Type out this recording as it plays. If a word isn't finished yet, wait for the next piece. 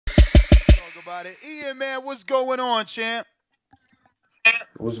about it. Ian, man, what's going on, champ?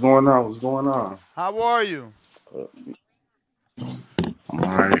 What's going on? What's going on? How are you? I'm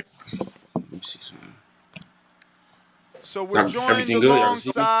alright. Let me see something. So we're joined Everything good? Y'all can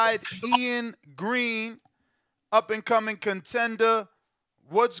see me? alongside Ian Green, up and coming contender.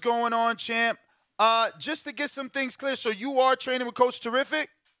 What's going on, champ? Just to get some things clear, so you are training with Coach Terrific?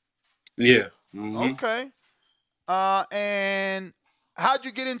 Yeah. Okay. And how'd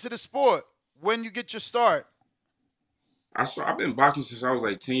you get into the sport? When you get your start? I've been boxing since I was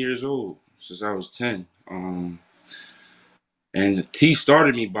like 10 years old. Since I was 10. And T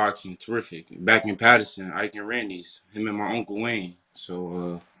started me boxing terrific back in Patterson, Ike and Randy's, him and my uncle Wayne.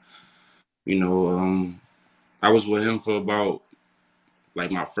 So you know, I was with him for about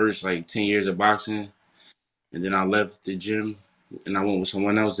like my first like 10 years of boxing, and then I left the gym and I went with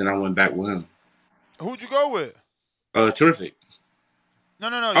someone else, then I went back with him. Who'd you go with? Terrific. No,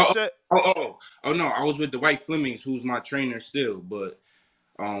 no, no. You Oh, said oh no, I was with the White Flemings, who's my trainer still, but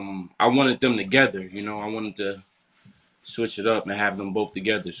I wanted them together. I wanted to switch it up and have them both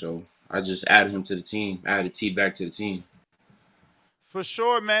together. So I just added him to the team. Added T back to the team. for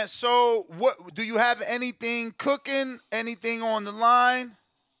sure, man. So, what do you have anything cooking? Anything on the line?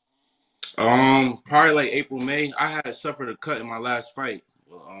 Probably like April, May. I had suffered a cut in my last fight,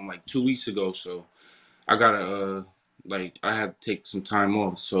 like 2 weeks ago. So I gotta like I had to take some time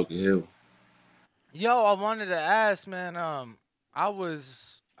off so I could heal. Yo, I wanted to ask, man.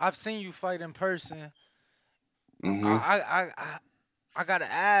 I've seen you fight in person. Hmm. I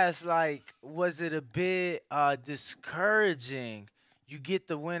gotta ask, like, was it a bit discouraging? You get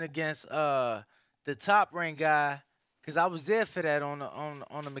the win against the top rank guy, cause I was there for that on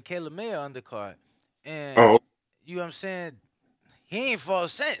the Michaela Mayer undercard, and Oh you know what I'm saying. He ain't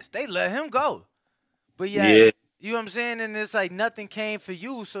fought since. They let him go. But yet, yeah. you know what I'm saying? And it's like nothing came for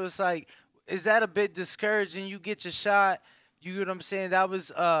you. So it's like, is that a bit discouraging? You get your shot. You know what I'm saying? That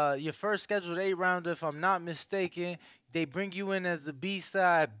was your first scheduled 8 rounder, if I'm not mistaken. They bring you in as the B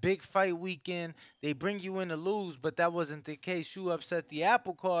side, big fight weekend. They bring you in to lose, but that wasn't the case. You upset the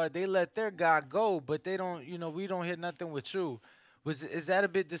apple card. They let their guy go, but they don't, we don't hear nothing with you. Is that a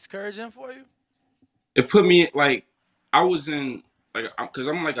bit discouraging for you? It put me like I was in like because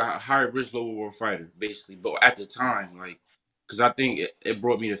I'm like a high risk low reward fighter basically, but at the time like because I think it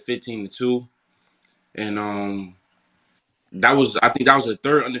brought me to 15-2, and I think that was the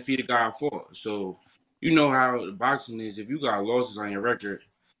third undefeated guy I fought. So you know how the boxing is. If you got losses on your record,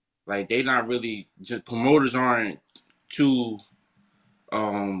 like they not really just promoters aren't too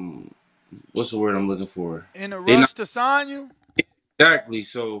um what's the word I'm looking for? In a They not rush to sign you? exactly.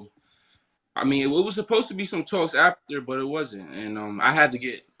 So I mean, it was supposed to be some talks after, but it wasn't. And I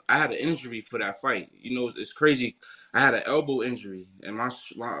had an injury for that fight. It's crazy. I had an elbow injury, and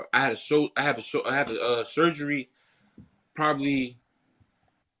I had a surgery probably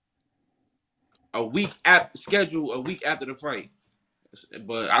a week after the fight.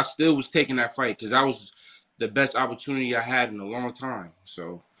 But I still was taking that fight because that was the best opportunity I had in a long time.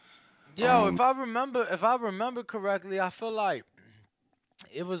 So, Yo, um, if I remember correctly, I feel like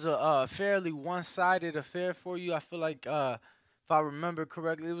it was a fairly one-sided affair for you. I feel like if I remember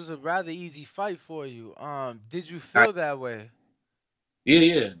correctly, it was a rather easy fight for you. Did you I, feel that way? yeah,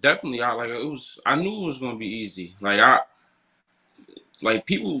 yeah, definitely. I like it was. I knew it was gonna be easy. Like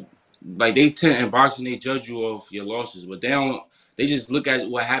people like they tend in boxing they judge you off your losses, but they don't. They just look at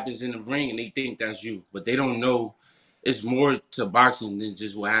what happens in the ring and they think that's you, but they don't know it's more to boxing than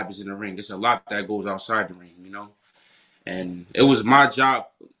just what happens in the ring. It's a lot that goes outside the ring. And it was my job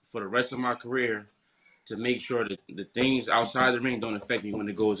for the rest of my career to make sure that the things outside the ring don't affect me when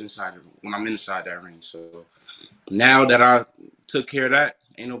it goes when I'm inside that ring. So now that I took care of that,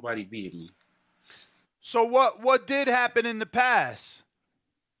 ain't nobody beating me. So what did happen in the past?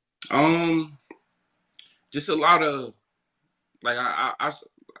 Um, just a lot of like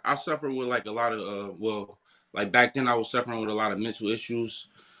I suffer with like a lot of like back then I was suffering with a lot of mental issues.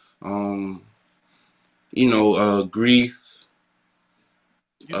 Um, grief.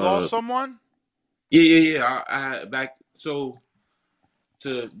 You lost Uh, someone? yeah, yeah, yeah. I had back so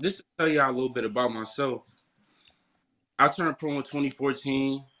to just to tell y'all a little bit about myself. I turned pro in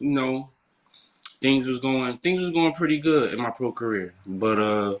 2014. Things was going pretty good in my pro career, but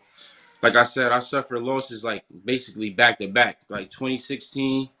like I said, I suffered losses like basically back to back, like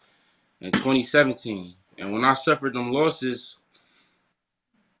 2016 and 2017. And when I suffered them losses,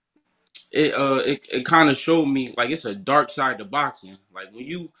 it kind of showed me like it's a dark side to boxing. Like when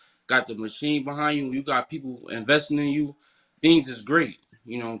you got the machine behind you, you got people investing in you, things is great.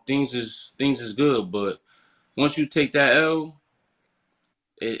 Things is good. But once you take that L,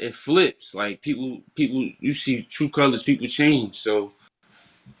 it flips. Like people, you see true colors. People change. So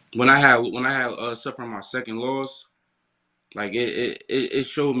when I had suffered my second loss, like it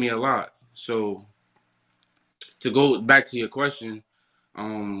showed me a lot. So to go back to your question,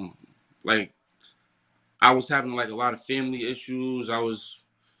 um, like I was having like a lot of family issues. I was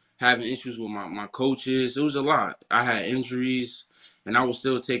having issues with my coaches. It was a lot. I had injuries, and I was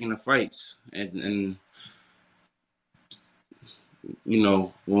still taking the fights. And you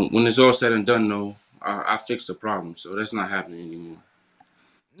know, when it's all said and done, though, I fixed the problem. So that's not happening anymore.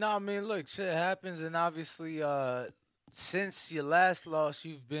 No, I mean, look, shit happens, and obviously, since your last loss,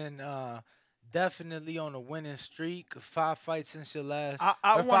 you've been definitely on a winning streak. 5 fights since your last,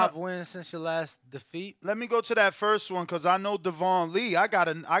 I or wanna 5 wins since your last defeat. let me go to that first one because I know Devon Lee. I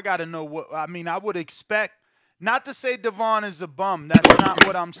gotta know what I mean. I would expect not to say Devon is a bum. That's not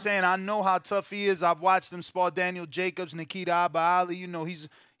what I'm saying. I know how tough he is. I've watched him spar Daniel Jacobs, Nikita Abali. You know he's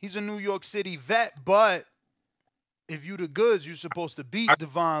a New York City vet, but if you the goods, you're supposed to I, beat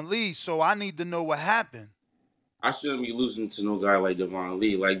Devon Lee. So I need to know what happened. I shouldn't be losing to no guy like Devon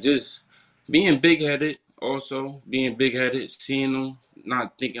Lee. Like just being big headed, also being big headed, seeing him,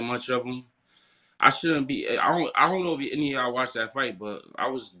 not thinking much of him. I shouldn't be. I don't know if any of y'all watched that fight, but I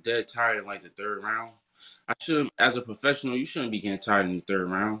was dead tired in like the third round. I should, as a professional, you shouldn't be getting tired in the third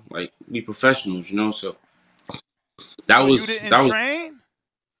round. Like be professionals, you know. So that So you was didn't that was. train?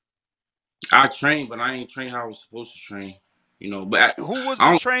 I trained, but I ain't trained how I was supposed to train. You know, but Who was the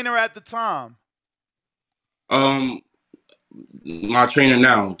I trainer at the time? don't. My trainer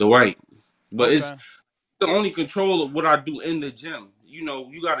now, the white, but it's Okay. the only control of what I do in the gym. You know,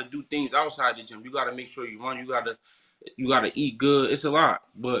 you got to do things outside the gym. You got to make sure you run. You gotta eat good. It's a lot,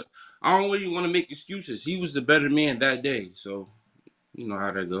 but I don't really want to make excuses. He was the better man that day, so you know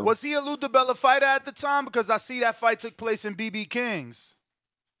how that go. Was he a Lou DiBella fighter at the time? Because I see that fight took place in BB King's.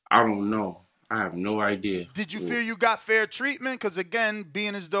 I don't know. I have no idea. Did you feel you got fair treatment? Because again,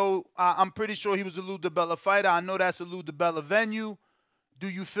 being as though I'm pretty sure he was a Lou DiBella fighter. I know that's a Lou DiBella venue. Do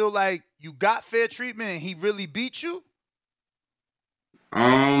you feel like you got fair treatment and he really beat you?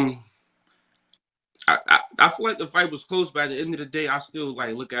 Um, I feel like the fight was close, but at the end of the day, I still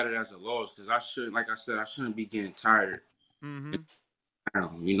like look at it as a loss because I should, like I said, I shouldn't be getting tired.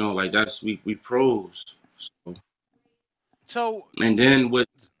 Mm-hmm. You know, like that's we pros. So, So, and then with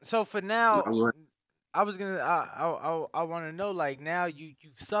so for now, I was gonna, I want to know, like, now you've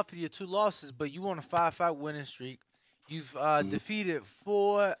suffered your 2 losses, but you on a 5 fight winning streak. You've defeated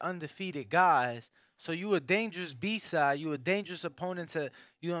 4 undefeated guys. So you a dangerous B side. You a dangerous opponent to,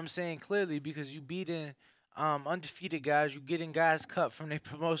 you know what I'm saying, clearly, because you beating undefeated guys. You getting guys cut from their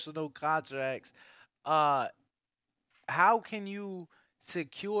promotional contracts. Uh, how can you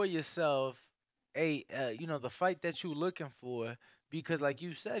secure yourself the fight that you looking for? Because like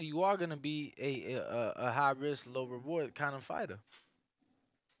you said, you are gonna be a high risk, low reward kind of fighter.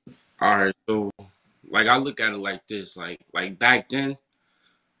 all right, so like I look at it like this, like back then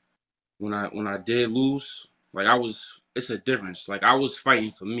when I did lose, like it's a difference. Like I was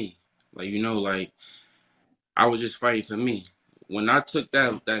fighting for me, like you know, like I was just fighting for me. When I took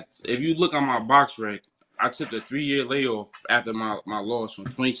that if you look on my box rec, I took a 3 year layoff after my loss from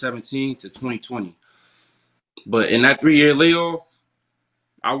 2017 to 2020. But in that 3 year layoff,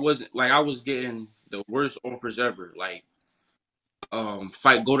 I wasn't like I was getting the worst offers ever. Like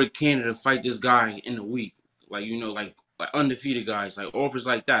fight go to Canada, fight this guy in a week. Like you know, like undefeated guys, like offers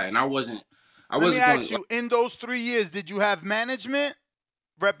like that. And I Let me wasn't ask going like you, in those 3 years, did you have management,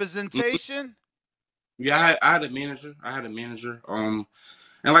 representation? yeah, I had a manager. I had a manager.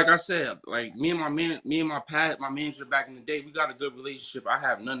 And like I said, like me and my manager back in the day, we got a good relationship. I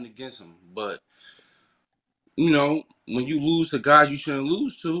have nothing against him, but you know, when you lose to guys you shouldn't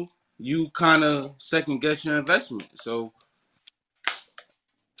lose to, you kind of second guess your investment. So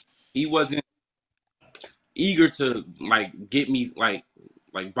he wasn't eager to like get me like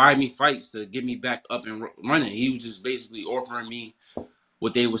buy me fights to get me back up and running. He was just basically offering me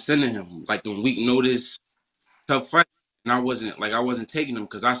what they were sending him, like on week notice, tough fight. And I wasn't taking them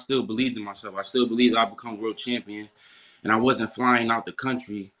because I still believed in myself. I still believed I'd become world champion, and I wasn't flying out the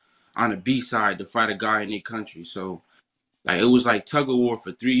country on a B side to fight a guy in their country. So like it was like tug of war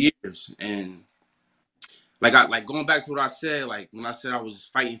for 3 years, and like I like going back to what I said, like when I said I was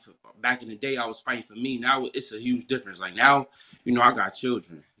fighting for back in the day, I was fighting for me. Now it's a huge difference. Like now, you know, I got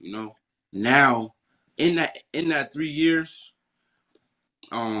children. You know, now in that 3 years,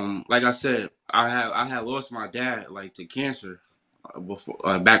 like I said, I had lost my dad like to cancer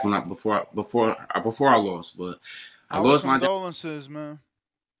before back when I before I lost, but I Our lost my dad. condolences, man.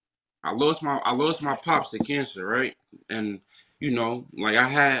 I lost my pops to cancer, right? And you know, like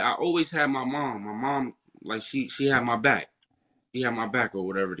I always had my mom. My mom, like she had my back. She had my back or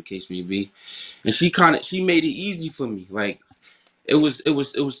whatever the case may be. And she made it easy for me. Like it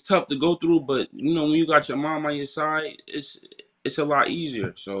was tough to go through, but you know, when you got your mom on your side, it's a lot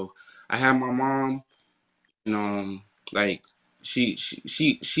easier. So I had my mom, and like she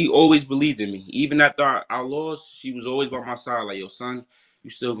always believed in me. Even after I lost, she was always by my side, like, yo, son, you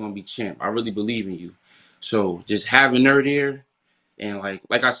still gonna be champ. I really believe in you. So just having her there, and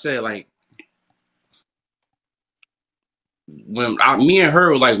like I said, like me and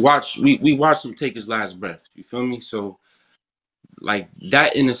her like we watched him take his last breath. You feel me? So like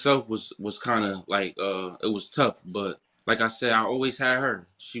that in itself was kind of like it was tough, but like I said, I always had her.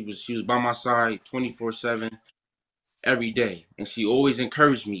 She was by my side 24/7 every day, and she always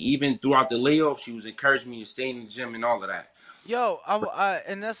encouraged me. Even throughout the layoff, she was encouraging me to stay in the gym and all of that. Yo,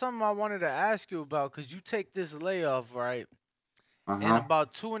 and that's something I wanted to ask you about because you take this layoff, right? Uh And huh.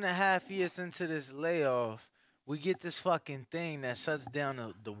 about 2.5 years into this layoff, we get this fucking thing that shuts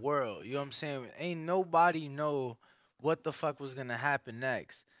down the world. You know what I'm saying? Ain't nobody know what the fuck was gonna happen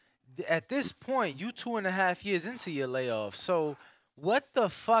next. At this point, you 2.5 years into your layoff. So what the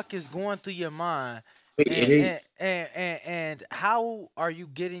fuck is going through your mind? Wait, it ain't. And how are you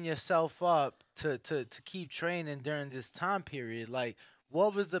getting yourself up to keep training during this time period? Like,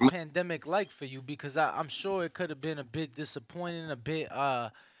 what was the pandemic like for you? Because I'm sure it could have been a bit disappointing, a bit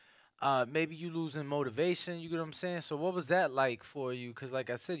maybe you losing motivation. You get what I'm saying? So what was that like for you? Because like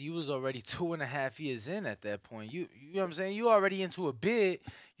I said, you was already 2.5 years in at that point. You know what I'm saying? You already into a bid.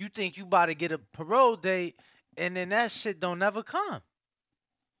 You think you about to get a parole date, and then that shit don't never come.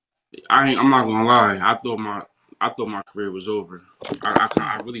 I'm not gonna lie. I thought my career was over.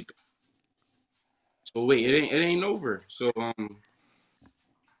 I really. So wait, it ain't over. So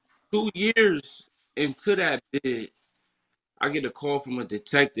 2 years into that bid, I get a call from a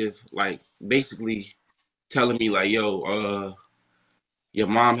detective, like basically telling me like, yo, your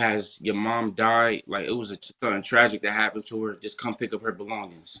mom died. Like it was something tragic that happened to her. Just come pick up her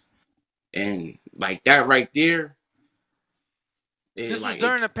belongings. And like that right there, This was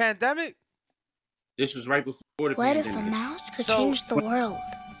during the pandemic. this was right before the What if a pandemic. mouse could So change the world?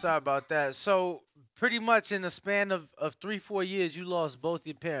 sorry about that. So pretty much in the span of 3 4 years, you lost both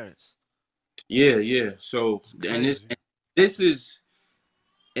your parents. Yeah, yeah. So It's and this crazy. this is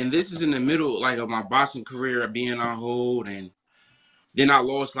this is in the middle like of my boxing career being on hold, and then I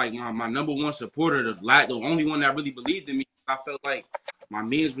lost like my number one supporter, the only one that really believed in me. I felt like my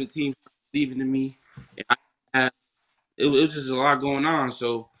management team started believing in me, and it was just a lot going on.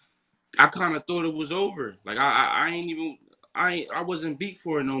 So I kind of thought it was over. Like I ain't even I wasn't beat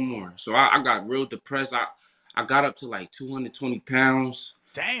for it no more. So I got real depressed. I got up to like 220 pounds.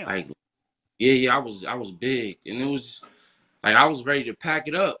 Damn. Like yeah, I was big, and it was like I was ready to pack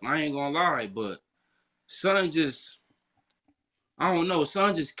it up. I ain't gonna lie, but son just I don't know.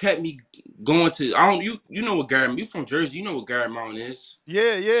 Son just kept me going to. I don't. You know what Garrett? You from Jersey? You know what Garrett Mountain is?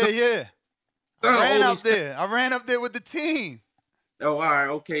 Yeah, yeah, Son, yeah. I son ran up always kept. there. I ran up there with the team. Oh, all right,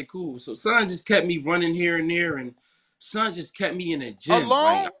 okay, cool. So son just kept me running here and there, and son just kept me in the gym. Like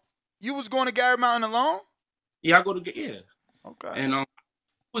Alone? You was going to Gary Mountain alone? yeah, I go to get yeah, Okay. and I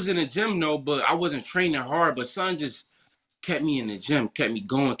was in the gym though, but I wasn't training hard. But son just kept me in the gym, kept me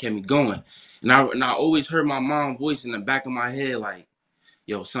going, and I always heard my mom's voice in the back of my head like,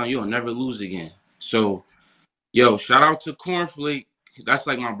 "Yo, son, you'll never lose again." So yo, shout out to Cornflake. That's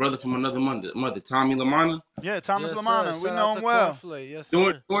like my brother from another mother, Tommy Lamana. Yeah, Thomas Yes, sir. Lamana. We Shout out know to him well. Cornflake. Yes,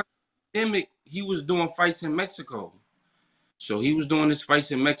 During sir. the pandemic, he was doing fights in Mexico. So he was doing his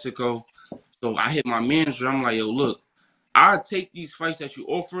fights in Mexico. So I hit my manager. I'm like, yo, look, I'll take these fights that you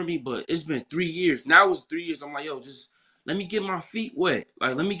offering me, but it's been 3 years. Now it's 3 years. I'm like, yo, just let me get my feet wet.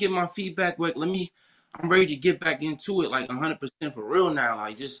 Like, let me get my feet back wet. I'm ready to get back into it like 100% for real now.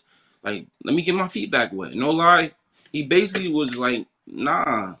 Like, just like, let me get my feet back wet. No lie. He basically was like,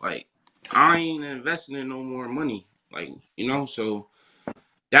 nah, like, I ain't investing in no more money. Like, so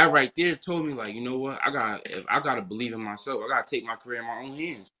that right there told me like, you know what, I gotta believe in myself. I gotta take my career in my own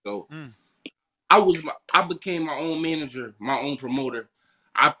hands. So Mm. I became my own manager, my own promoter.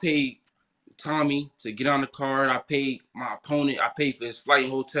 I paid Tommy to get on the card. I paid my opponent. I paid for his flight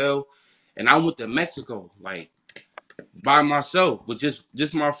and hotel, and I went to Mexico like by myself with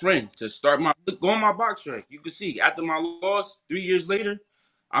just my friend to start go on my box track. You can see after my loss 3 years later,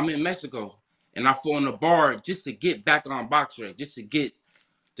 I'm in Mexico and I fought in a bar just to get back on box track, just to get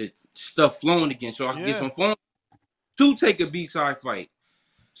the stuff flowing again, so I can get Yeah. some phone to take a B-side fight.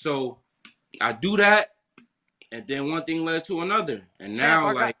 So I do that, and then one thing led to another, and Champ, now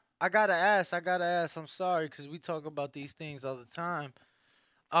I got like I gotta ask. I'm sorry, cause we talk about these things all the time.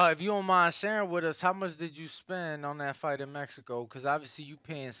 If you don't mind sharing with us, how much did you spend on that fight in Mexico? Cause obviously you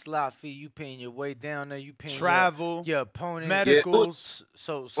paying slot fee, you paying your way down there, you paying Travel, your opponent. Yeah, medicals.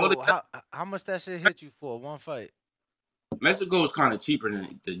 all So how much that shit hit you for one fight? Mexico is kind of cheaper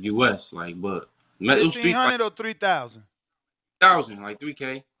than the U.S. Like, but it was Fifteen three like hundred or 3,000. 3,000, like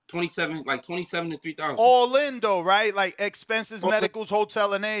 3K, 27, like 27 to 3,000. All in though, right? Like expenses, medicals,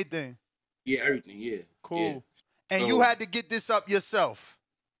 hotel, and everything. Yeah, everything. Yeah, yeah. Cool. And you So had to get this up yourself.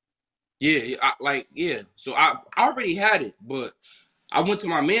 yeah, yeah. So I already had it, but I went to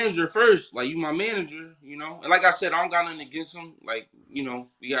my manager first. Like, you my manager, you know. And like I said, I don't got nothing against him. Like, you know,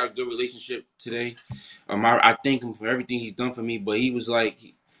 we got a good relationship today. I thank him for everything he's done for me. But he was like,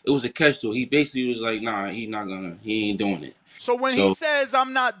 it was a catch to it. He basically was like, nah, he ain't doing it. So when he So says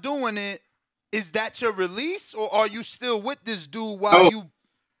I'm not doing it, is that your release or are you still with this dude while no, you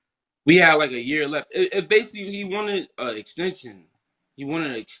we had like a year left. It basically, he wanted an extension. He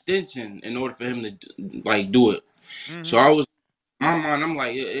wanted an extension in order for him to like do it. So mm-hmm. I was, in my mind, I'm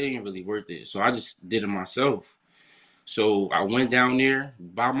like, it ain't really worth it. So I just did it myself. So I went down there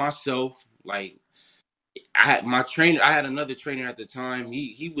by myself. Like, I had my trainer. I had another trainer at the time.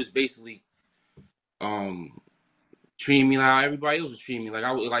 He was basically um treating me like how everybody else was treating me. Like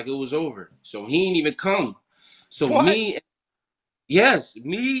like it was over. So he ain't even come. So What? me, yes,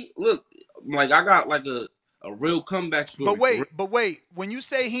 me. Look, like I got like a real comeback But story for real. wait, but wait. When you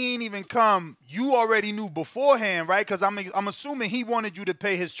say he ain't even come, you already knew beforehand, right? Because I'm assuming he wanted you to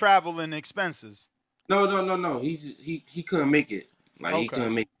pay his travel and expenses. No. He couldn't make it. Like, he Okay.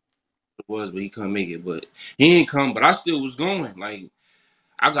 couldn't make it was, but he couldn't make it. But he ain't come. But I still was going. Like,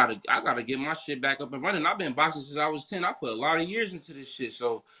 I gotta get my shit back up and running. I've been boxing since I was 10. I put a lot of years into this shit,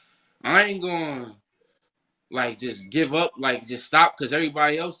 so I ain't going like just give up, like just stop because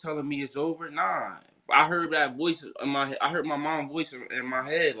everybody else telling me it's over. Nah, I heard that voice in my head. I heard my mom's voice in my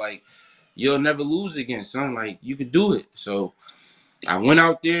head, like, you'll never lose again, son. Like, you could do it. So I went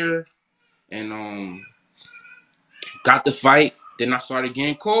out there and got the fight. Then I started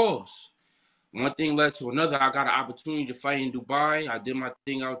getting calls. One thing led to another. I got an opportunity to fight in Dubai. I did my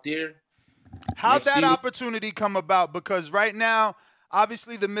thing out there. How'd Next that thing, opportunity come about? Because right now,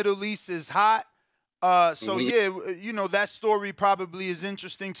 obviously the Middle East is hot. So mhm. yeah, you know that story probably is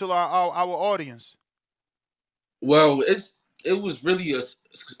interesting to our audience. Well, it was really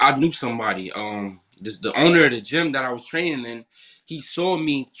I knew somebody. This the owner of the gym that I was training in. He saw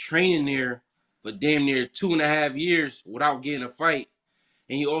me training there for damn near 2.5 years without getting a fight,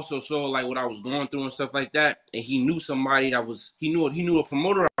 and he also saw like what I was going through and stuff like that. And he knew somebody that was he knew a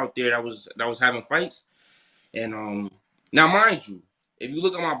promoter out there that was having fights. And now mind you, if you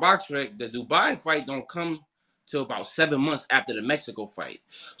look at my box rec, the Dubai fight don't come till about 7 months after the Mexico fight.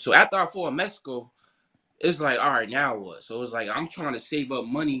 So after I fought in Mexico, it's like, all right, now what? So it's like I'm trying to save up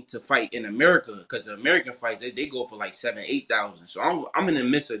money to fight in America because the American fights they go for like 7, 8,000. So I'm in the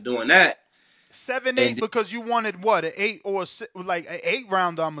midst of doing that, Seven, and eight, because you wanted what, an eight or like an 8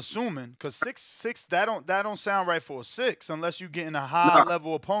 rounder? I'm assuming, because six that don't sound right for a six unless you're getting a high no,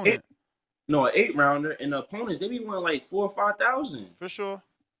 level eight, opponent. no, an 8 rounder, and the opponents they be winning like 4 or 5,000. For sure.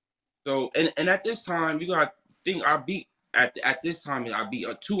 So and at this time you got to think I beat at this time I beat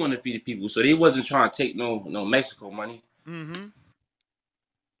two undefeated people, so they wasn't trying to take no Mexico money. Mm-hmm.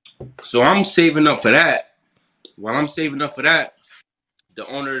 So I'm saving up for that. While I'm saving up for that, the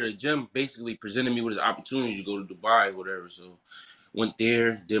owner of the gym basically presented me with the opportunity to go to Dubai or whatever. So went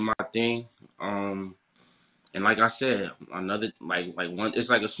there, did my thing. And like I said, another like one, it's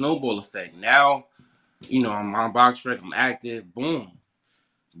like a snowball effect. Now, I'm on box rec, I'm active, boom.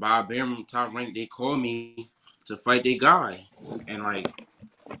 Bob Bam, top rank, they called me to fight their guy. And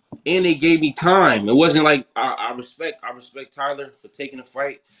they gave me time. It wasn't like I respect Tyler for taking the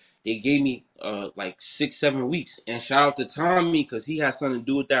fight. They gave me like 6, 7 weeks. And shout out to Tommy because he had something to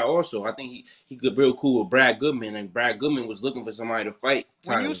do with that also. I think he got real cool with Brad Goodman, and Brad Goodman was looking for somebody to fight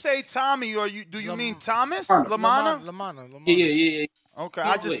When you Tyler. say Tommy, or do you mean Thomas Lamana. Lamana? Yeah, Lamana. yeah, yeah, yeah. Okay,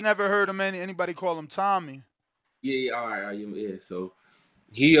 I just Heavyweight. never heard him anybody call him Tommy. Yeah, yeah, all right, yeah. So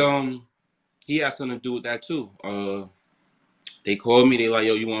he had something to do with that too. They called me. They like,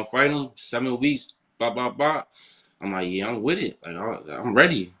 yo, you want to fight him? 7 weeks. Blah blah blah. I'm like, yeah, I'm with it. Like, I'm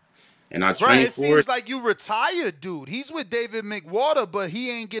ready. And I Bruh, trained it for it. seems like you retired, dude. He's with David McWater, but he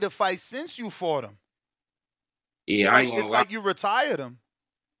ain't get a fight since you fought him. It's Yeah, I like ain't gonna it's lie. like you retired him.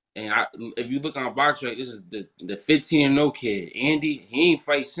 And if you look on box track, this is the 15-0 kid. Andy, he ain't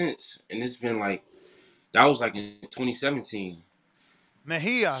fight since, and it's been like that was like in 2017.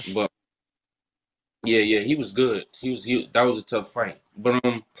 Mejias. But Yeah, he was good. That was a tough fight. But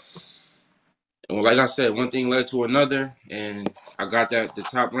well, like I said, one thing led to another, and I got the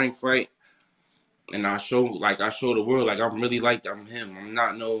top rank fight, and I show the world like I'm really like I'm him. I'm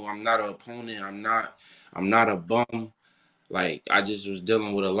not an opponent. I'm not a bum. Like I just was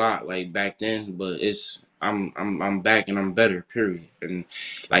dealing with a lot like back then, but I'm back and I'm better. Period. And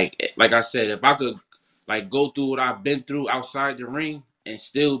like I said, if I could like go through what I've been through outside the ring and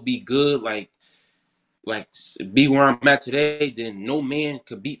still be good, like be where I'm at today, then no man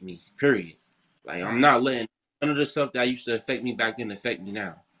could beat me. Period. Like I'm not letting none of the stuff that used to affect me back then affect me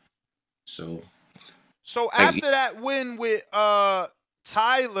now. So So like after that win with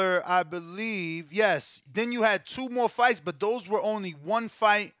Tyler, I believe, yes, then you had two more fights, but those were only one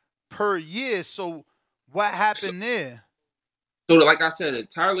fight per year. So what so, happened there? so like I said, the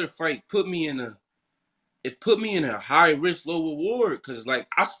Tyler fight put me in a high risk, low reward because like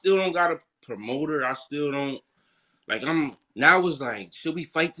I still don't got a promoter. I still don't like I'm now it's like, should we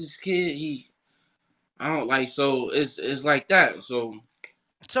fight this kid? I don't like so it's like that. So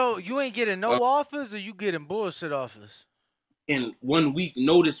So you ain't getting uh, no offers, or you getting bullshit offers? in 1 week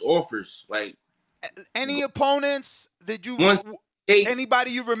notice offers, like Any opponents that you, once they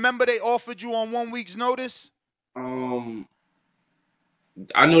anybody you remember they offered you on 1 week's notice? um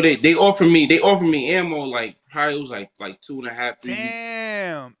I know they offered me ammo like probably it was like 2.5, 3 weeks.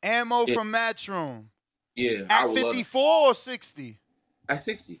 Damn, ammo Yeah, from Matchroom yeah, I at would love that. 54 or 60. At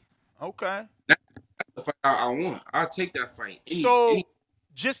 60. Okay. That's the fight I want. I'll take that fight. Any So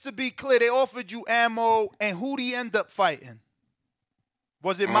just to be clear, they offered you ammo, and who'd he end up fighting?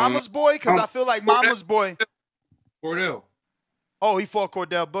 Was it um Mama's Boy? Because I feel like Cordell. Mama's Boy. Cordell. Oh, he fought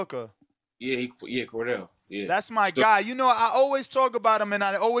Cordell Booker. Yeah, Cordell. Yeah. That's my So guy. You know, I always talk about him, and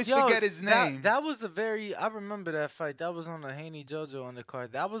I always Yo, forget his that name. that was a very. I remember that fight. That was on the Haney JoJo on the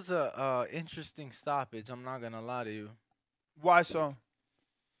card. That was a interesting stoppage. I'm not gonna lie to you. Why so?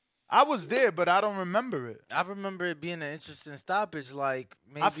 I was there, but I don't remember it. I remember it being an interesting stoppage. Like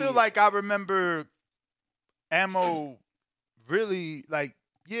I feel maybe. like I remember Ammo really like.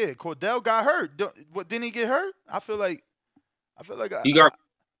 Yeah, Cordell got hurt. What didn't he get hurt? I feel like he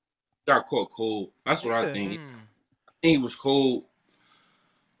got caught cold. That's what I yeah. think. I Mm. think he was cold.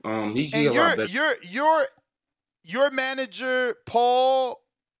 He And a lot better. your manager Paul,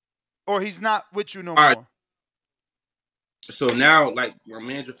 or he's not with you no All right. more. So now, like my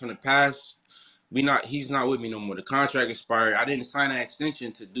manager from the past, he's not with me no more. The contract expired. I didn't sign an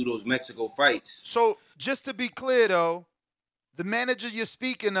extension to do those Mexico fights. So just to be clear though, the manager you're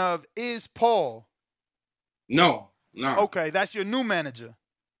speaking of is Paul. No, no. Okay, that's your new manager.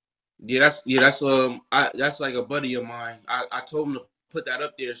 that's like a buddy of mine. I told him to put that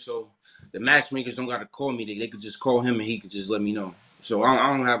up there so the matchmakers don't gotta call me. They could just call him and he could just let me know. So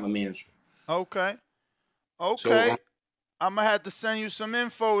I don't have a manager. Okay. So Okay. I'm gonna have to send you some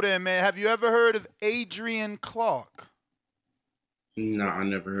info there, man. Have you ever heard of Adrian Clark? no, I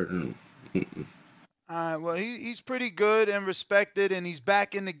never heard of him. Mm-mm. Well, he's pretty good and respected, and he's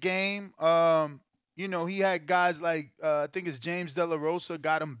back in the game. You know, he had guys like I think it's James De La Rosa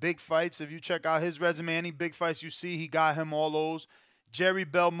got him big fights. If you check out his resume, any big fights you see, he got him all those. Jerry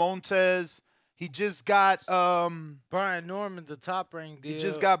Belmontes, he just got Brian Norman, the top rank he deal.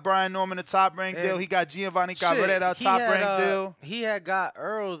 just got Brian Norman the top rank deal. And He got Giovanni shit, Cabrera he top had rank deal. he had got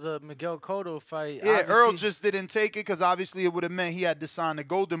Earl the Miguel Cotto fight. Yeah, Earl Obviously, just didn't take it because obviously it would have meant he had to sign the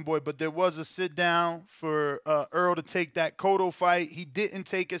Golden Boy. But there was a sit down for Earl to take that Cotto fight. He didn't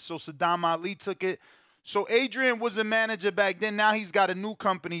take it, so Saddam Ali took it. So Adrian was a manager back then. Now he's got a new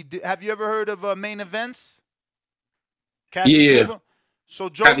company. Have you ever heard of Main Events? Kathy Yeah, Kluber? So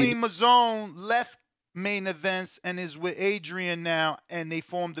Kathy- Jolene Mazzone left Main Events and is with Adrian now, and they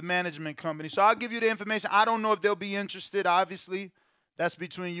formed a management company. So I'll give you the information. I don't know if they'll be interested. Obviously, that's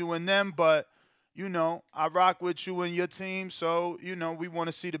between you and them. But you know, I rock with you and your team, so you know we want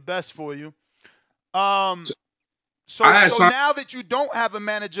to see the best for you. Um, I so had so signed. now that you don't have a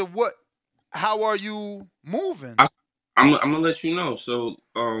manager, how are you moving? I'm gonna let you know. So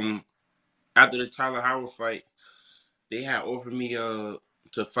after the Tyler Howard fight, they had offered me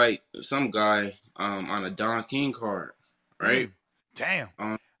to fight some guy on a Don King card, right? Mm, damn.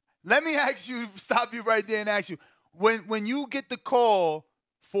 Um, Let me ask you, stop you right there and ask you, when you get the call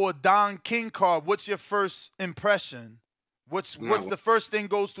for Don King card, what's your first impression? What's nah, the first thing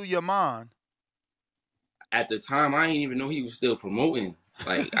goes through your mind? at the time I didn't even know he was still promoting.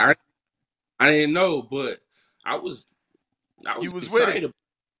 Like I didn't know, but I was I You was was with it. excited.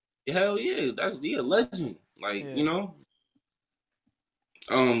 Hell yeah, that's a legend. Like Yeah.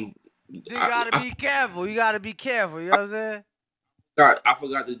 um, you I, gotta I be careful. You gotta be careful. You know what I'm saying? I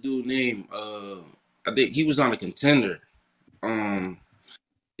forgot the dude name. I think he was on a contender.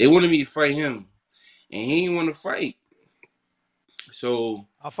 They wanted me to fight him, and he didn't want to fight. So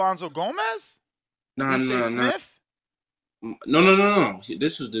Alfonso Gomez? nah, Ishe nah, nah. Smith? No.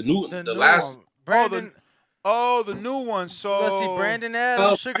 This was the new last. one. Brandon. The new one. Let's see, So Brandon Uh,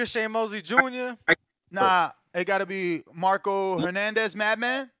 Adams, Sugar Shane Mosley Jr. I, nah, it gotta be Marco Hernandez,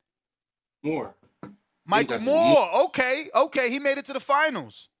 Madman. more. I think Michael that's his more. Moore. Okay, he made it to the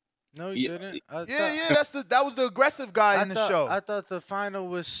finals. No, he Yeah, didn't. Yeah, that was the aggressive guy in the show. I thought the final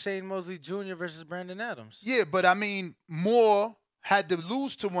was Shane Mosley Jr. versus Brandon Adams. Yeah, but I mean, Moore had to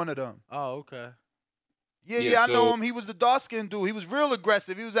lose to one of them. Oh, okay. Yeah, I know so him. He was the dark-skinned dude. He was real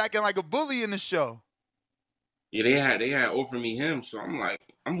aggressive. He was acting like a bully in the show. yeah, they had offered me him, so I'm like,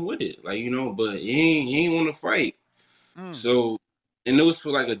 I'm with it, like but he ain't want to fight. Mm. So, and it was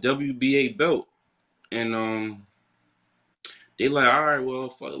for like a WBA belt, and they like, all right, well,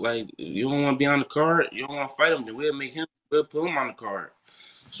 fuck, like you don't want to be on the card, you don't want to fight him, then we'll put him on the card.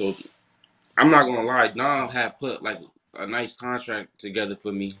 So I'm not gonna lie, Don had put like a nice contract together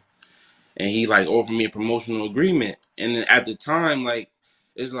for me, and he like offered me a promotional agreement, and then at the time, like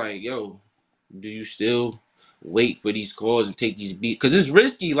it's like, yo, do you still wait for these calls and take these beats? Because it's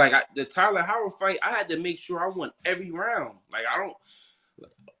risky. Like the Tyler Howard fight, I had to make sure I won every round. Like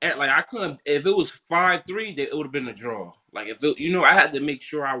I couldn't. If it was 5-3, it would have been a draw. Like if it, I had to make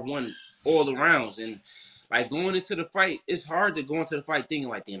sure I won all the rounds. And like going into the fight, it's hard to go into the fight thinking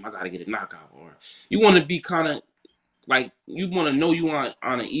like, damn, I gotta get a knockout. Or you want to be kind of like you want to know you on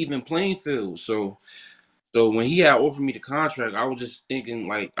an even playing field. So when he had offered me the contract, I was just thinking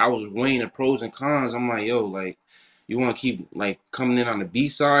like I was weighing the pros and cons. I'm like, yo, like you want to keep like coming in on the B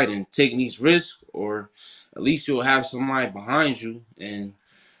side and taking these risks, or at least you'll have somebody behind you, and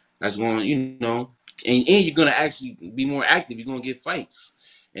that's going, and you're gonna actually be more active. You're gonna get fights,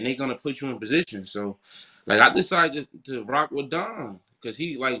 and they're gonna put you in position. So, like I decided to rock with Don because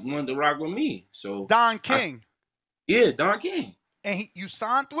he like wanted to rock with me. So Don King. Yeah, Don King. And you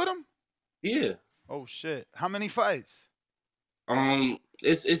signed with him? Yeah. Oh shit! How many fights? I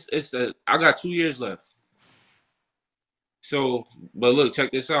got 2 years left. So, but look, check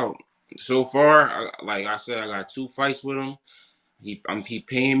this out. So far, like I said, I got 2 fights with him. He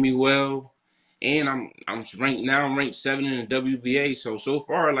paying me well, and I'm ranked now. I'm ranked 7 in the WBA. So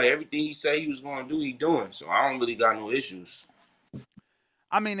far, like everything he said he was gonna do, he doing. So I don't really got no issues.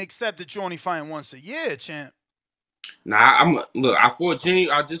 I mean, except that you're only fighting once a year, champ. Nah, I fought Jenny.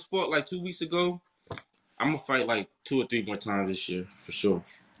 I just fought like 2 weeks ago. I'm gonna fight like 2 or 3 more times this year for sure.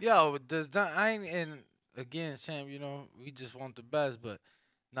 Yo, I ain't, and again, champ, we just want the best, but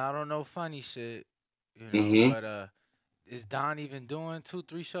I don't know funny shit, but is Don even doing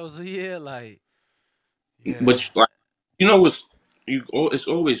 2-3 shows a year? Like, yeah. But like, it's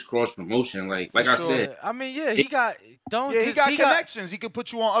always cross promotion. Like I said, I mean, yeah, he got he got connections. He could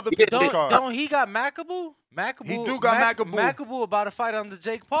put you on other people's cards. Don't he got Makabu? He do got Makabu. Makabu about to fight under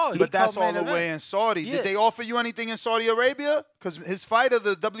Jake Paul. But that's all the way in Saudi. Yeah. Did they offer you anything in Saudi Arabia? Because his fighter,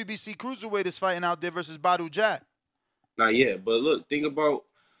 the WBC cruiserweight, is fighting out there versus Badu Jack. Not yet. But look, think about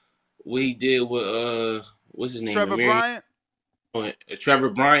what he did with what's his name? Trevor Bryant. Trevor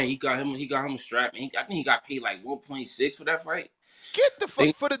Bryant. He got him strapped. And I think he got paid like 1.6 for that fight. Get the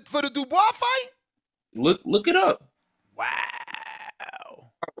fuck for the Dubois fight. Look it up.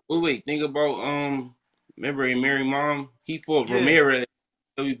 Wow. Wait. Think about remember Mary Mom? He fought Ramirez,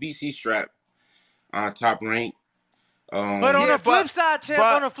 WBC strap, top rank. But on the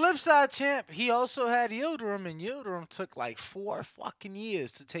flip side, champ, he also had Yildirim, and Yildirim took like 4 fucking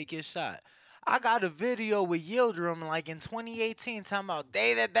years to take his shot. I got a video with Yildirim like in 2018 talking about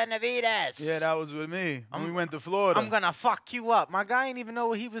David Benavidez. Yeah, that was with me. We went to Florida. I'm gonna fuck you up. My guy ain't even know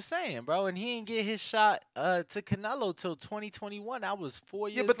what he was saying, bro, and he ain't get his shot to Canelo till 2021. That was 4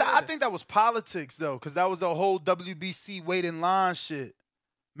 years. Yeah, but I think that was politics though, because that was the whole WBC wait in line shit.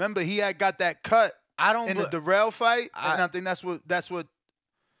 Remember, he had got that cut in the Darrell fight, and I think that's what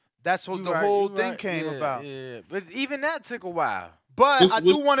the whole thing came about. Yeah, but even that took a while. But I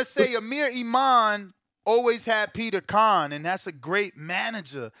do want to say Amir Iman always had Peter Khan, and that's a great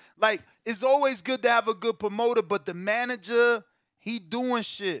manager. Like, it's always good to have a good promoter, but the manager, he doing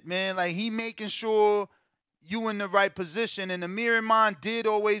shit, man. Like, he making sure you in the right position. And Amir Iman did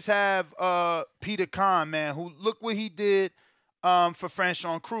always have Peter Khan, man, who look what he did for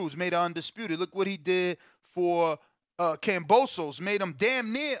Franchon Cruz, made her undisputed. Look what he did for Kambosos, made him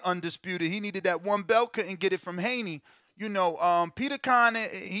damn near undisputed. He needed that one belt, couldn't get it from Haney. Peter Khan,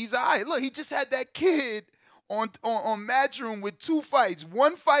 he's all right. Look, he just had that kid on Matchroom with 2 fights.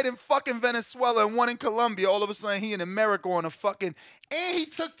 1 fight in fucking Venezuela and 1 in Colombia. All of a sudden, he in America on a fucking... And he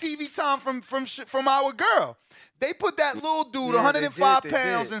took TV time from our girl. They put that little dude, 105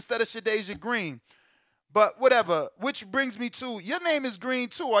 pounds, instead of Shadeja Green. But whatever. Which brings me to, your name is Green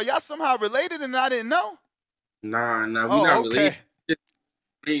too. Are y'all somehow related and I didn't know? Nah, we not related.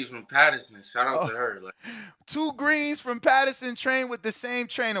 Greens from Patterson. Shout out to her. Like, 2 Greens from Patterson trained with the same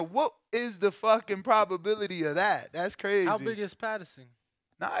trainer. What is the fucking probability of that? That's crazy. How big is Patterson?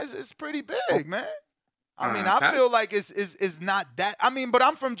 Nah, it's pretty big, man. I mean, I feel like it's not that. I mean, but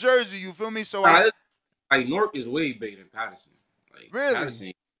I'm from Jersey. You feel me? So like Newark is way bigger than Patterson. Like, really?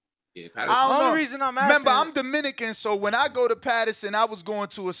 Patterson, yeah, Patterson. I don't know. The only reason I'm asking. Remember, I'm Dominican, so when I go to Patterson, I was going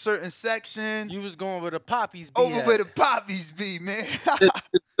to a certain section. You was going where the poppies be. Over where the poppies be, man.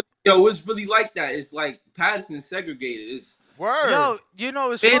 Yo, it's really like that. It's like Patterson segregated. It's word. Yo, you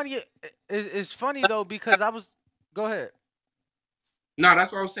know, it's funny. It's funny though because I was. Go ahead. No,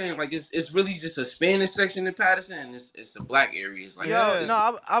 that's what I was saying. Like it's really just a Spanish section in Patterson, and it's a black area. It's like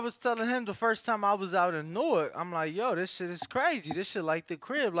I was telling him the first time I was out in Newark, I'm like, yo, this shit is crazy. This shit like the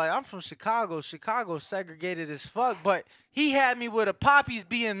crib. Like I'm from Chicago. Chicago segregated as fuck. But he had me where the poppies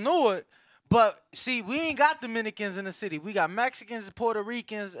be in Newark. But see, we ain't got Dominicans in the city. We got Mexicans, Puerto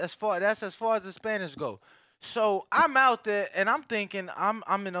Ricans. As far as the Spanish go. So I'm out there and I'm thinking I'm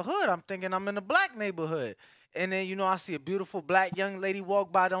in the hood. I'm thinking I'm in a black neighborhood. And then, you know, I see a beautiful black young lady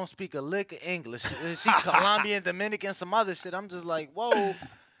walk by, don't speak a lick of English. She Colombian, Dominican, some other shit. I'm just like, whoa.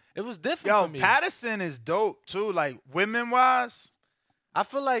 It was different for me. Patterson is dope, too. Like, women-wise. I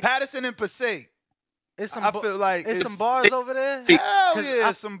feel like... Patterson and Passaic. I feel like it's some bars over there. Hell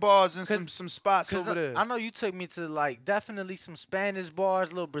yeah, some bars and some spots over there. I know you took me to, like, definitely some Spanish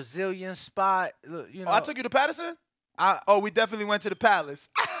bars, little Brazilian spot. You know. I took you to Patterson? We definitely went to the Palace.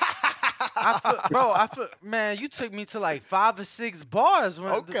 Man, you took me to like 5 or 6 bars.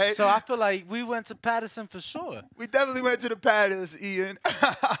 Okay. So I feel like we went to Patterson for sure. We definitely went to the Palace, Ian.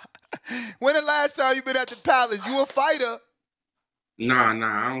 When the last time you been at the Palace? You a fighter? Nah,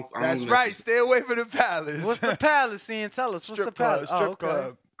 I don't. That's right. Stay away from the Palace. What's the Palace, Ian? Tell us. What's the Palace? Strip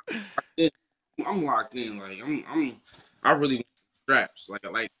club. I'm locked in. Like I really want straps.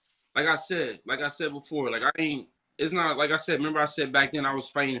 Like I said before. Like I ain't. It's not like I said. Remember I said back then I was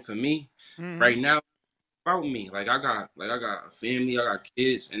fighting for me. Mm-hmm. Right now, about me. Like I got a family. I got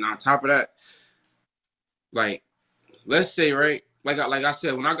kids, and on top of that, like let's say right. Like I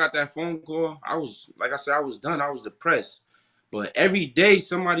said, when I got that phone call, I was done. I was depressed. But every day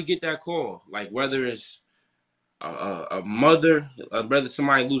somebody get that call. Like whether it's a mother,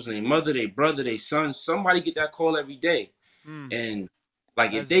 somebody losing their mother, their brother, their son, somebody get that call every day. And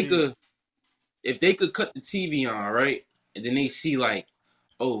like if they could cut the TV on, right? And then they see like,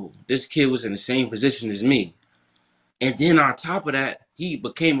 oh, this kid was in the same position as me. And then on top of that, he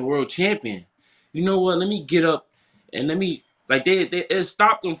became a world champion. You know what? Let me get up and let me like it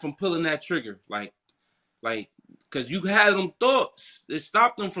stopped them from pulling that trigger. Like because you had them thoughts. It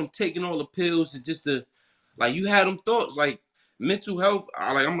stopped them from taking all the pills and just to like you had them thoughts. Like mental health,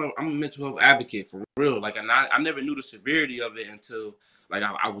 I'm a mental health advocate for real. Like I never knew the severity of it until like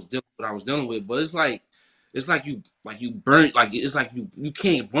I was dealing with what I was dealing with. But it's like you burnt, like it's like you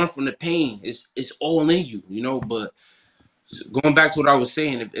can't run from the pain. It's all in you, you know. But going back to what I was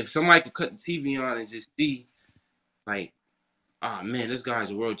saying, if somebody could cut the TV on and just see, like, oh man, this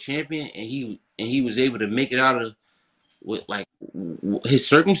guy's a world champion, and he was able to make it out of with like his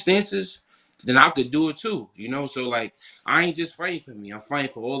circumstances, then I could do it too, you know. So like, I ain't just fighting for me. I'm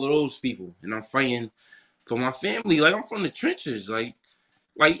fighting for all of those people, and I'm fighting for my family. Like I'm from the trenches, like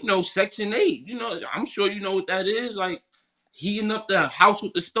you know, Section 8. You know, I'm sure you know what that is. Like heating up the house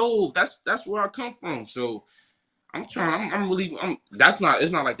with the stove. That's where I come from. So it's not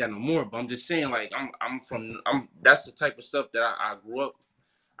like that no more. But I'm just saying, like that's the type of stuff that I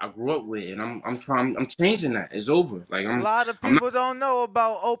grew up with, and I'm changing that. It's over. Like a lot of people don't know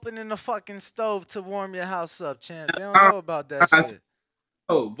about opening the fucking stove to warm your house up, champ. They don't know about that shit.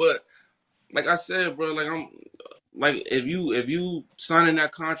 Oh, but like I said, bro, like like if you signing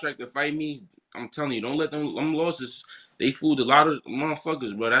that contract to fight me, I'm telling you, don't let them losses. They fooled a lot of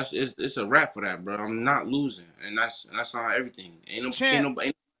motherfuckers, bro. It's a wrap for that, bro. I'm not losing, and that's on everything.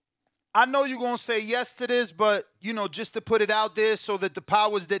 I know you're going to say yes to this, but, you know, just to put it out there so that the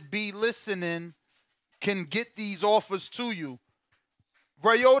powers that be listening can get these offers to you.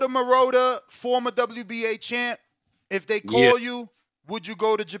 Ryota Maroda, former WBA champ, if they call you, would you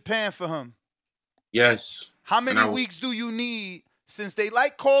go to Japan for him? Yes. How many weeks do you need? Since they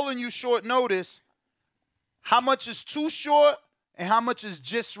like calling you short notice, how much is too short and how much is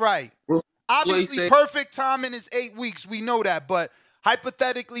just right? Floyd Obviously, say, perfect timing is 8 weeks. We know that, but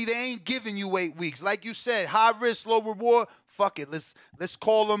hypothetically, they ain't giving you 8 weeks. Like you said, high risk, low reward. Fuck it. Let's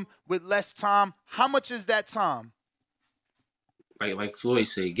call them with less time. How much is that time? like Floyd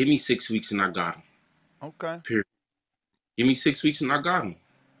say, give me 6 weeks and I got him. Okay. Period. Give me 6 weeks and I got him.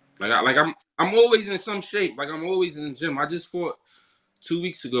 I'm always in some shape. Like I'm always in the gym. I just fought 2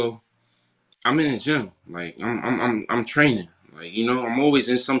 weeks ago. I'm in the gym. Like I'm training. Like, you know, I'm always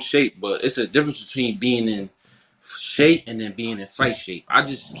in some shape, but it's a difference between being in shape and then being in fight shape. I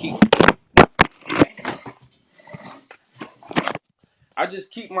just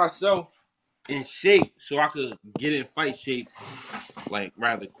keep myself in shape so I could get in fight shape like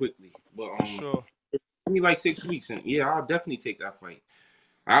rather quickly. But For sure. give me like 6 weeks and yeah, I'll definitely take that fight.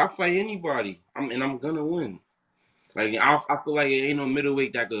 I'll fight anybody. I'm gonna win. Like I feel like it ain't no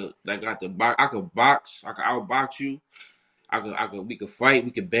middleweight that got the box. I could box. I could outbox you. We could fight.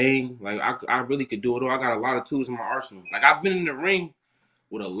 We could bang. Like I really could do it all. I got a lot of tools in my arsenal. Like I've been in the ring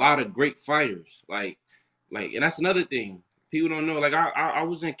with a lot of great fighters. And that's another thing people don't know. Like I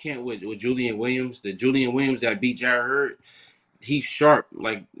was in camp with Julian Williams. The Julian Williams that beat Jared Hurd. He's sharp.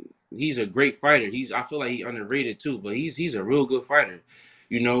 Like he's a great fighter. I feel like he's underrated too, but he's a real good fighter.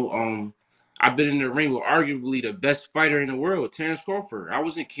 You know, I've been in the ring with arguably the best fighter in the world, Terrence Crawford. I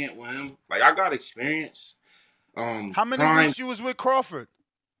was in camp with him. Like I got experience. How many Prime. weeks you was with Crawford?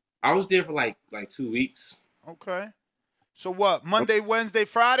 I was there for like 2 weeks. Okay. So what? Monday, Wednesday,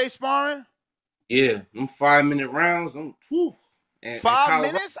 Friday sparring? Yeah, them 5-minute rounds. Whew. And 5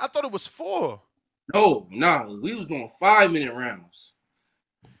 minutes? I thought it was 4. No, nah, we was doing 5-minute rounds.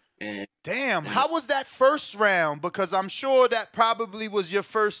 And Damn, how was that first round? Because I'm sure that probably was your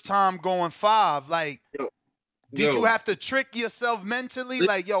first time going 5. Like, did you have to trick yourself mentally?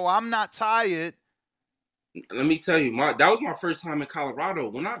 Like, yo, I'm not tired. Let me tell you, that was my first time in Colorado.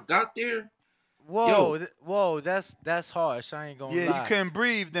 When I got there, Whoa, that's harsh. I ain't gonna lie. Yeah, you couldn't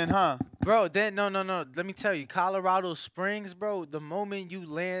breathe then, huh? Bro, no. Let me tell you, Colorado Springs, bro. The moment you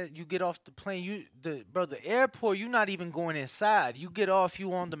land, you get off the plane. The airport. You're not even going inside. You get off,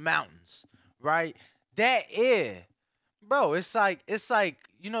 you on the mountains, right? That air, bro. It's like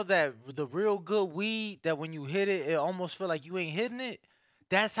you know that the real good weed that when you hit it, it almost feel like you ain't hitting it.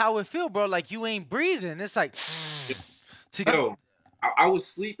 That's how it feel, bro. Like you ain't breathing. It's like yo, I was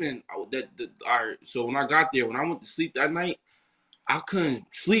sleeping. All right. So when I got there, when I went to sleep that night, I couldn't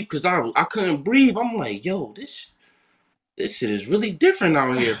sleep because I couldn't breathe. I'm like, yo, this shit is really different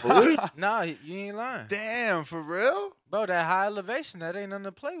out here for real. Nah, you ain't lying. Damn, for real? Bro, that high elevation, that ain't nothing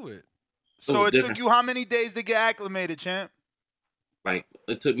to play with. So it took you how many days to get acclimated, champ? Like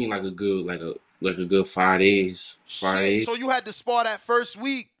it took me like a good 5 days. 5 days. So you had to spar that first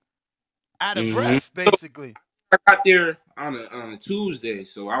week out of breath, basically. I got there on a Tuesday,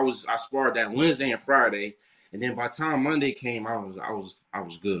 so I sparred that Wednesday and Friday, and then by the time Monday came, I was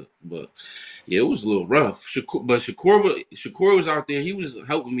good. But yeah, it was a little rough. Shakur was out there. He was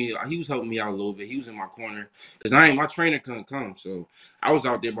helping me. He was helping me out a little bit. He was in my corner because my trainer couldn't come, so I was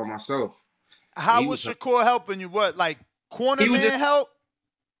out there by myself. How was Shakur helping you? What, like corner man help?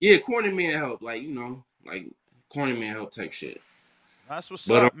 Yeah, corner man help. Like like corner man help type shit. That's what's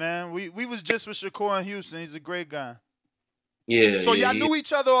up, man. We was just with Shakur in Houston. He's a great guy. Yeah. So y'all knew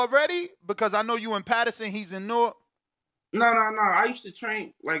each other already? Because I know you in Patterson, he's in Newark. No. I used to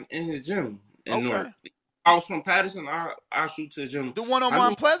train like in his gym in Newark. I was from Patterson. I shoot to the gym. The one on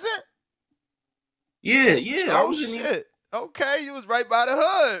Mount Pleasant? Yeah. Oh shit. Okay, you was right by the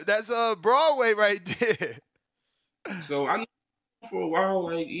hood. That's Broadway right there. So I knew him for a while.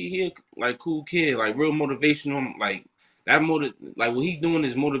 Like he like cool kid, like real motivational. Like that like what he doing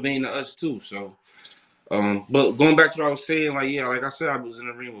is motivating us too. So, but going back to what I was saying, like like I said, I was in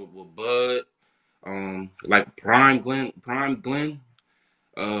the ring with Bud, like Prime Glenn, and Glenn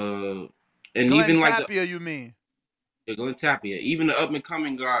even like Tapia, you mean? Yeah, Glenn Tapia, even the up and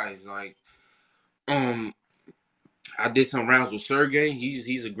coming guys like, I did some rounds with Sergey.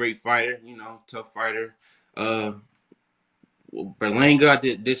 He's a great fighter, tough fighter. Berlanga, I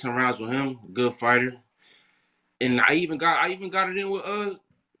did some rounds with him, good fighter. And I even got it in with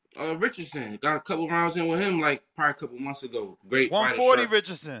Richardson. Got a couple rounds in with him like probably a couple months ago. Great 140 fighter,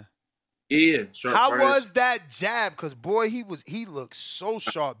 Richardson. Yeah, sharp. How was that jab? Cause boy, he looked so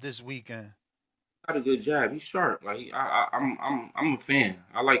sharp this weekend. Got a good jab. He's sharp. Like I'm a fan.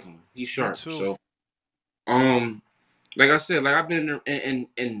 I like him. He's sharp. So like I said, like I've been in there,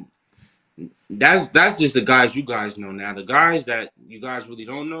 and that's just the guys you guys know now. The guys that you guys really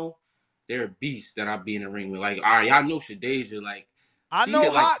don't know, they're beasts that I be in the ring with. Like, all right, y'all know Shadeja. Like, I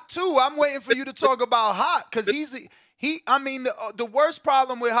know Hot too. I'm waiting for you to talk about Hot because I mean, the worst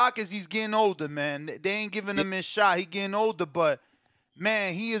problem with Hawk is he's getting older, man. They ain't giving him his shot. He getting older, but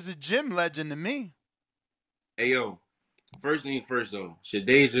man, he is a gym legend to me. Hey yo, first thing first though,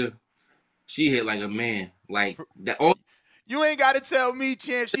 Shadeja, she hit like a man. Like that all You ain't got to tell me,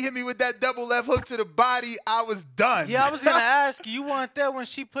 champ. She hit me with that double left hook to the body. I was done. Yeah, I was gonna ask you. You weren't there when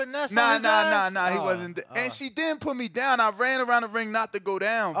she put Ness on his ass? Nah. He wasn't. And she didn't put me down. I ran around the ring not to go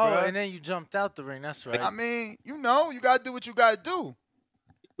down, bro. Oh, and then you jumped out the ring. That's right. I mean, you gotta do what you gotta do.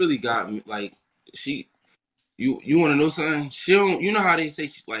 really got me. Like she, you want to know something? She don't. You know how they say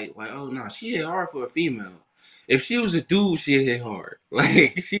she like oh no, she hit hard for a female. If she was a dude, she'd hit hard.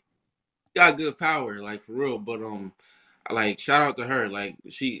 Like she got good power, like for real. But like shout out to her. Like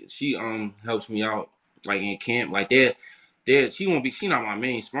she helps me out like in camp. Like she not my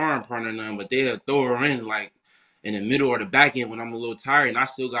main sparring partner or nothing, but they'll throw her in like in the middle or the back end when I'm a little tired and I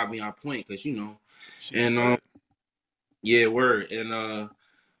still got me on point because and yeah, word. And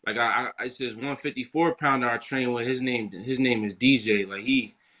like it's this 154 pounder I train with. His name is DJ. Like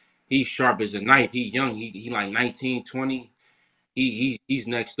he's sharp as a knife. He young. He like 19, 20. He's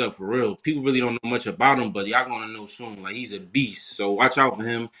next up for real. People really don't know much about him, but y'all gonna know soon. Like he's a beast. So watch out for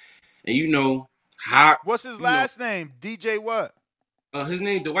him. And Hot. What's his last name? DJ what? His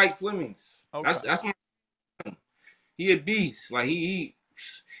name Dwight Flemings. Okay. That's my son. He a beast. Like he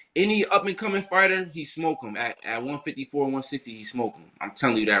any up and coming fighter, he smoke him at 154, 160. He smoke him. I'm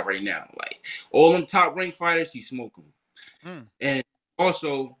telling you that right now. Like all them top ranked fighters, he smoke them. And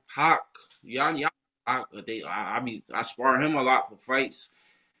also Hawk, y'all, I spar him a lot for fights.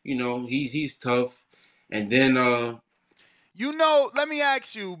 He's tough. And then let me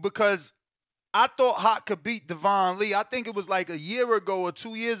ask you, because I thought Hawk could beat Devon Lee. I think it was like a year ago or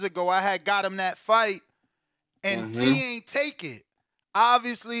 2 years ago I had got him that fight, and T ain't take it.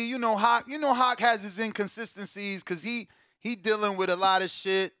 Obviously, Hawk has his inconsistencies because he dealing with a lot of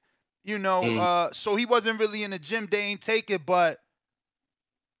shit, so he wasn't really in the gym. They ain't take it, but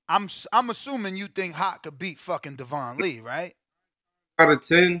I'm assuming you think Hawk could beat fucking Devon Lee, right? Out of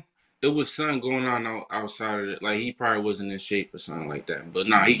 10, it was something going on outside of it. Like he probably wasn't in shape or something like that. But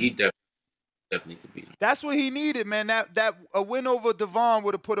nah, he definitely could beat him. That's what he needed, man. That a win over Devon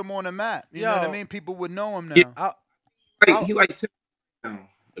would have put him on the map. You know what I mean? People would know him now. Yeah, he like 10 now,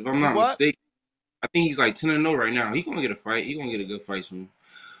 if I'm not mistaken. I think he's like 10-0 right now. He gonna get a fight. He gonna get a good fight soon.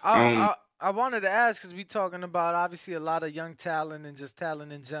 I wanted to ask because we talking about obviously a lot of young talent and just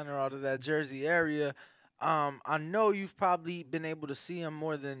talent in general out of that Jersey area. I know you've probably been able to see him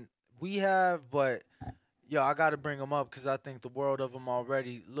more than we have, but yo, I got to bring him up because I think the world of him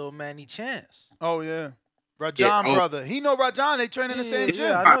already. Little Manny Chance. Oh yeah, Rajan brother. He know Rajan. They train in the same gym.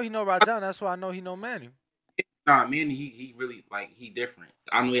 Yeah, I know he know Rajan. That's why I know he know Manny. Nah, man, he really he different.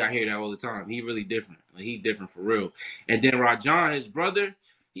 I know I hear that all the time. He really different. Like he different for real. And then Rajan, his brother,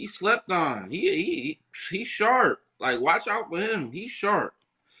 he slept on. He's sharp. Like watch out for him. He's sharp.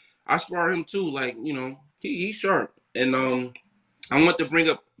 I spar him too. Like he's sharp. And I want to bring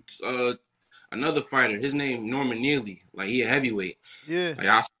up another fighter. His name Norman Neely. Like he a heavyweight. Yeah. Like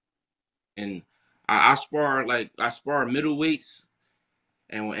I spar middleweights.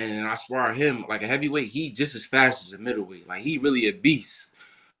 And I spar him like a heavyweight. He just as fast as a middleweight. Like he really a beast.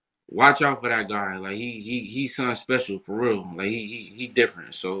 Watch out for that guy. Like he's something special for real. Like he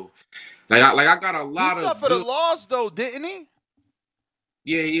different. So I got a lot of. He suffered a loss though, didn't he?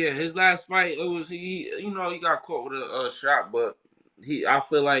 Yeah. His last fight, it was he got caught with a shot, but I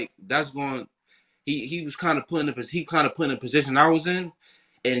feel like that's going. He was kind of put in the position I was in,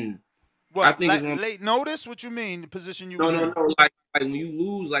 and. What, I think late notice? What you mean? The position you were in? No. Like when you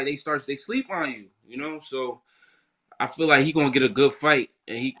lose, like they sleep on you, So I feel like he gonna get a good fight,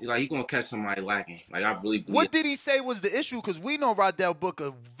 and he gonna catch somebody lacking. Like I really believe. What did he say was the issue? Because we know Rodell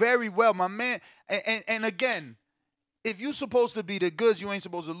Booker very well, my man. And again, if you supposed to be the goods, you ain't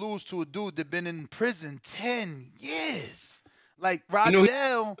supposed to lose to a dude that been in prison 10 years. Like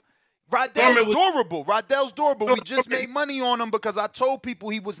Rodell. Rodell's durable. Rodell's durable. We just made money on him because I told people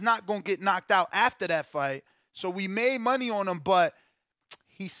he was not going to get knocked out after that fight. So we made money on him, but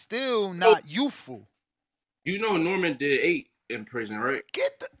he's still not youthful. Norman did 8 in prison, right?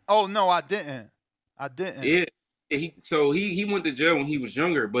 Oh, no, I didn't. Yeah. He went to jail when he was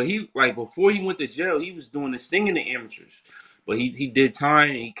younger, but before he went to jail, he was doing this thing in the amateurs. But he did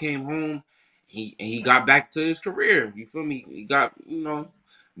time and he came home. He got back to his career. You feel me? He got,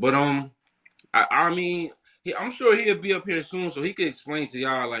 But I mean, I'm sure he'll be up here soon, so he could explain to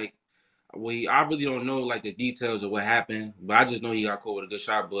y'all like, I really don't know like the details of what happened, but I just know he got caught with a good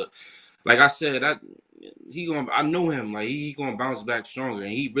shot. But like I said, I know him. Like he gonna bounce back stronger,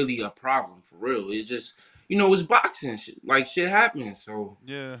 and he really a problem for real. It's just you know, it's boxing. Like shit happens. So,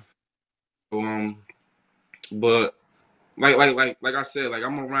 Yeah. um, but like I said, like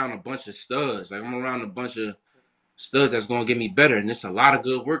I'm around a bunch of studs. Like I'm around a bunch of studs that's gonna get me better, and it's a lot of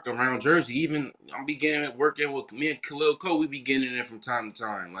good work around Jersey. Even I'm beginning working with me and Khalil Cole. We be getting in from time to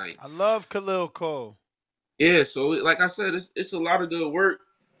time. Like I love Khalil Cole. yeah, so like I said, it's a lot of good work,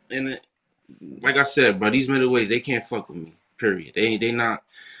 and like I said, bro, these middleweights they can't fuck with me. Period. They not.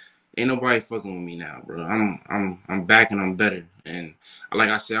 Ain't nobody fucking with me now, bro. I'm back and I'm better. And like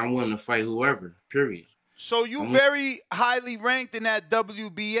I said, I'm willing to fight whoever. Period. So you I'm very highly ranked in that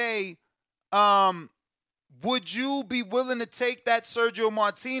WBA. Um, would you be willing to take that Sergio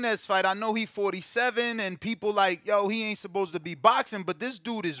Martinez fight? I know he 47 and people like, yo, he ain't supposed to be boxing, but this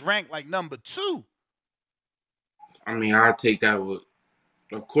dude is ranked like number 2. I mean, I'll take that with.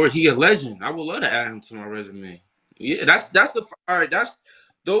 Of course, he a legend. I would love to add him to my resume. Yeah, that's the all right.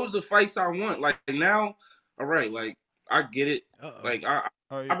 Those are the fights I want. Like now, all right. Like I get it. Uh-oh. Like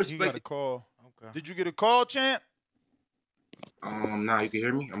Oh, I he got respect a it. call. Okay. Did you get a call, champ? Now you can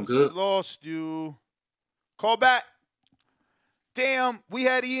hear me. I'm 'Cause we good. lost you. Call back. Damn, we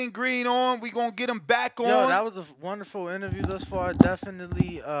had Ian Green on. We gonna get him back Yo, on. that was a wonderful interview thus far.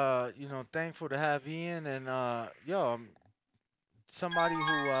 Definitely, thankful to have Ian and somebody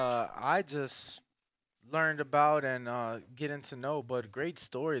who I just learned about and getting to know. But great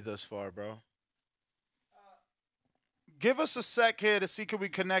story thus far, bro. Give us a sec here to see can we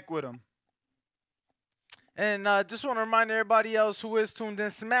connect with him. And just want to remind everybody else who is tuned in,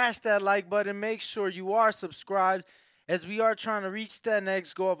 smash that like button. Make sure you are subscribed as we are trying to reach that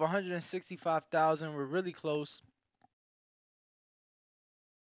next goal of 165,000. We're really close.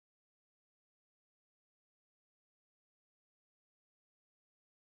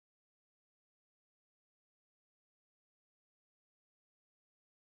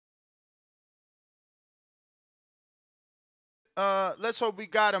 Let's hope we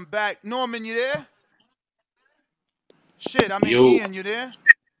got him back. Norman, you there? Shit, I mean Yo, Ian, you there?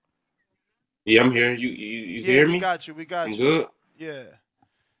 yeah, I'm here. You Yeah, hear we me? got you. We I'm got you. good. Yeah.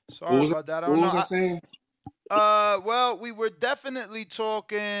 What Sorry was about that. I what don't was I know. saying? Well, we were definitely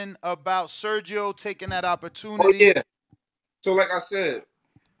talking about Sergio taking that Oh opportunity. yeah. So like I said,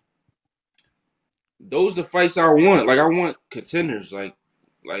 those are the fights I want. Like I want contenders. Like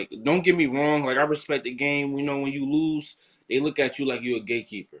don't get me wrong. Like I respect the game. You know, when you lose, they look at you like you're a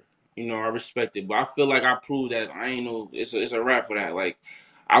gatekeeper. You know, I respect it, but I feel like I proved that I ain't no. It's a wrap for that. Like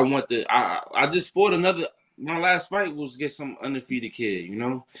I want the. I just fought another. My last fight was get some undefeated kid. You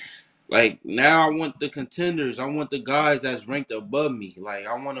know, like now I want the contenders. I want the guys that's ranked above me. Like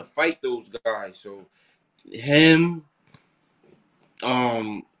I want to fight those guys. So him,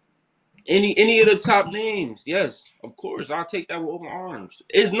 um, any of the top names, yes, of course, I'll take that with open arms.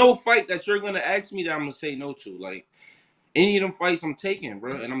 There's no fight that you're gonna ask me that I'm gonna say no to. Like any of them fights, I'm taking,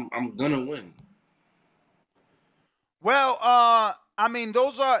 bro, and I'm gonna win. Well, I mean,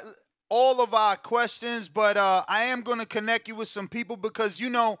 those are all of our questions, but I am going to connect you with some people because, you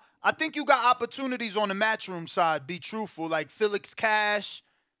know, I think you got opportunities on the matchroom side, be truthful. Like Felix Cash,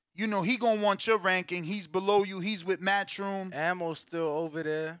 you know, he going to want your ranking. He's below you. He's with matchroom. Ammo's still over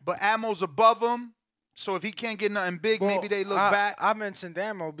there. But Ammo's above him. So if he can't get nothing big, maybe they look back. I mentioned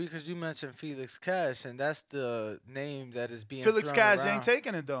Ammo because you mentioned Felix Cash, and that's the name that is being Felix thrown Cash around. ain't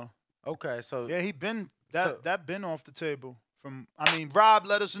taking it, though. Okay, so yeah, he been that been off the table. From I mean, Rob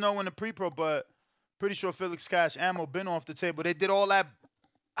let us know in the pre-pro, but pretty sure Felix Cash Ammo been off the table. They did all that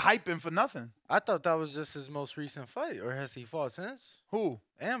hyping for nothing. I thought that was just his most recent fight, or has he fought since? Who?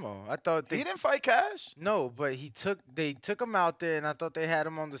 Ammo. I thought He didn't fight Cash. No, but they took him out there, and I thought they had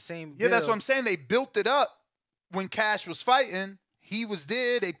him on the same. Yeah, that's what I'm saying. They built it up when Cash was fighting. He was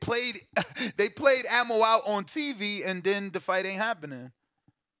there. They played they played Ammo out on TV, and then the fight ain't happening.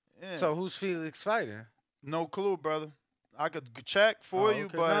 Yeah. So who's Felix fighting? No clue, brother. I could check for you,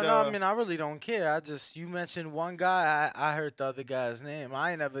 okay. but no, I mean I really don't care. You mentioned one guy. I heard the other guy's name.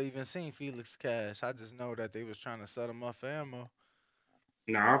 I ain't never even seen Felix Cash. I just know that they was trying to set him up for Ammo.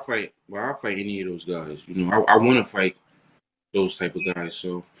 Nah, I'll fight. Well, I'll fight any of those guys. You know, I want to fight those type of guys.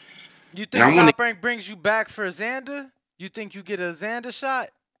 So you think Top Rank brings you back for Xander? You think you get a Xander shot?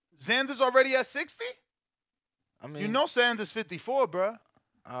 Xander's already at 60? I mean, you know Xander's 54, bro.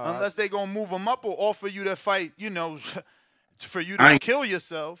 Unless they gonna move him up or offer you to fight, you know, for you to kill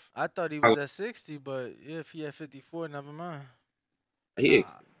yourself. I thought he was at 60, but if he at 54, never mind.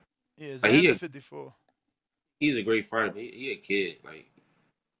 Yeah, Xander 54. He's a great fighter. He a kid. Like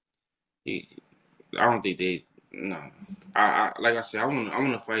I don't think they. No, I like I said, I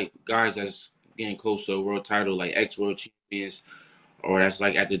want to fight guys that's getting close to a world title, like ex-world champions, or that's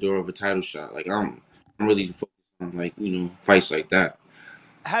like at the door of a title shot. Like I'm I'm really focused on like fights like that.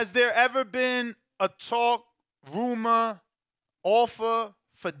 Has there ever been a talk, rumor, offer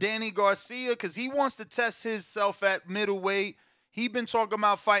for Danny Garcia? Because he wants to test himself at middleweight. He been talking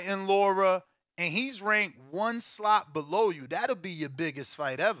about fighting Laura, and he's ranked one slot below you. That'll be your biggest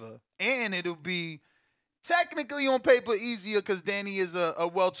fight ever. And it'll be technically on paper easier because Danny is a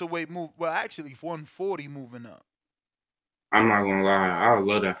welterweight move. Well, actually, 140 moving up. I'm not gonna lie, I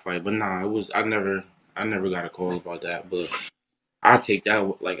love that fight, but nah, I never got a call about that. But I take that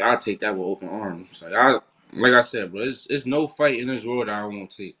with open arms. Like I said, bro, it's no fight in this world that I won't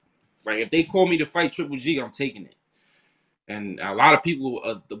take. Like if they call me to fight Triple G, I'm taking it. And a lot of people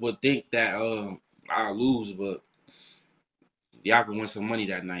would think that I lose, but y'all can win some money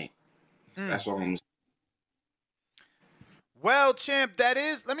that night. That's all I'm saying. Well, champ, that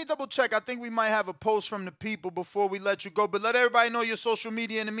is. Let me double check. I think we might have a post from the people before we let you go, but let everybody know your social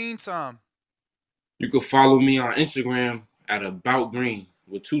media in the meantime. You can follow me on Instagram at About Green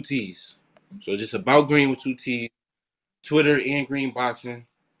with 2 T's. So just About Green with 2 T's. Twitter and Green Boxing,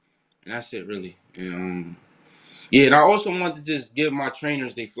 and that's it really. And yeah, and I also want to just give my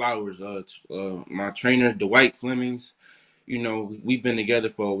trainers their flowers. My trainer Dwight Flemings, we've been together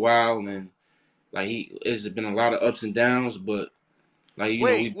for a while, and like it's been a lot of ups and downs, but like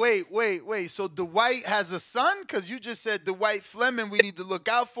Wait. So Dwight has a son? Because you just said Dwight Fleming we need to look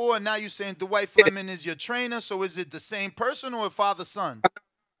out for, and now you're saying Dwight Fleming is your trainer. So is it the same person or a father-son?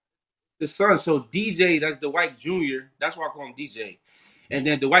 the son. So DJ, that's Dwight Jr. That's why I call him DJ, and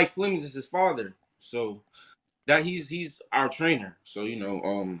then Dwight Flemings is his father. So that he's our trainer. So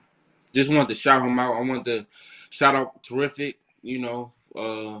just wanted to shout him out. I wanted to shout out Terrific.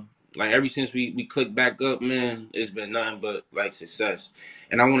 Like ever since we clicked back up, man, it's been nothing but like success.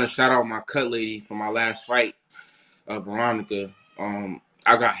 And I want to shout out my cut lady from my last fight, Veronica.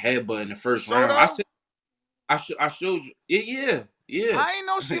 I got headbutt in the first round. Soto? I showed you. Yeah. I ain't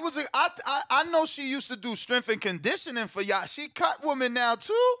know she was a. I know she used to do strength and conditioning for y'all. She cut woman now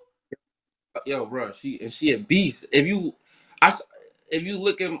too. Yo, bro, she a beast. If you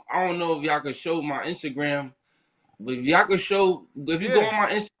look at, I don't know if y'all could show my Instagram, but if you go on my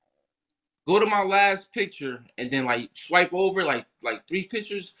Instagram, go to my last picture and then like swipe over like 3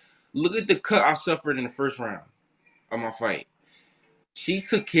 pictures. Look at the cut I suffered in the first round of my fight. She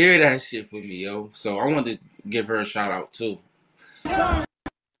took care of that shit for me, yo. So I wanted to give her a shout out too.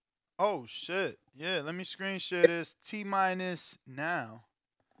 Oh shit! Yeah, let me screen share this. T minus now.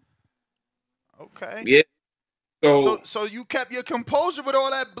 Okay. Yeah. So you kept your composure with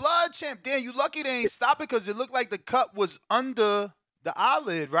all that blood, champ. Damn, you lucky they ain't stop it because it looked like the cut was under the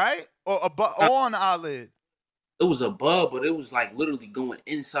eyelid, right? Or on the eyelid. It was above, but it was like literally going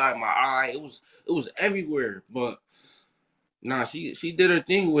inside my eye. It was everywhere. But nah, she did her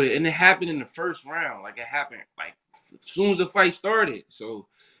thing with it, and it happened in the first round. Like it happened like as soon as the fight started. So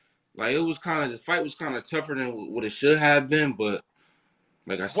like the fight was kind of tougher than what it should have been. But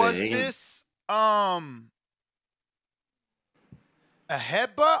like I said, Was this a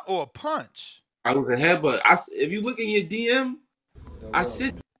headbutt or a punch? I was ahead. But if you look in your DM, I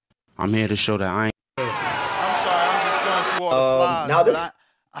said I'm here to show that I ain't. I'm sorry, I'm just going through all the slides, but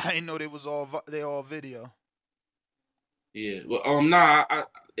I didn't know they all video. Yeah, well, nah.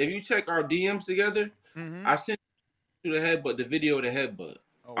 If you check our DMs together, I sent you the headbutt, the video of the headbutt.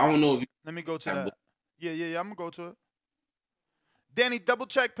 Oh, I don't know if you. Let me go to that. Yeah. I'm gonna go to it. Danny, double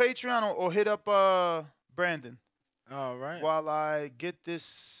check Patreon or hit up Brandon. All right. While I get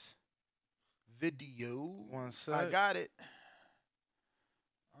this video. 1 sec. I got it.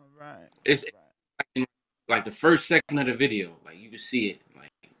 All right. It's like the first second of the video, like you can see it.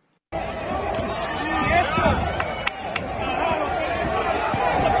 Like.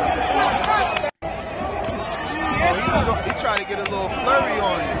 Oh, he tried to get a little flurry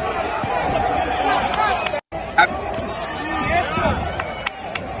on you.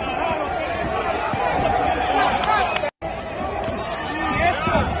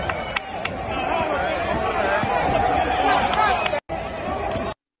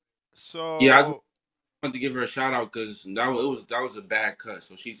 So yeah, I wanted to give her a shout out because that was a bad cut.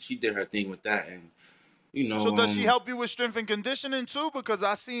 So she did her thing with that, and So does she help you with strength and conditioning too? Because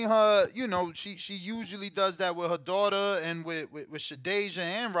I seen her, she usually does that with her daughter and with Shadeja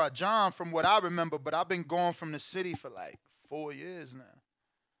and Rajan from what I remember. But I've been gone from the city for like 4 years now.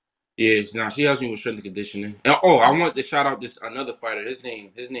 Yeah, now she helps me with strength and conditioning. And, I want to shout out this another fighter. His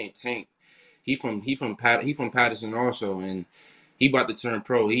name Tank. He from Patterson also, and he about to turn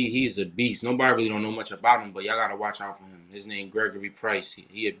pro. He's a beast. Nobody really don't know much about him, but y'all gotta watch out for him. His name Gregory Price.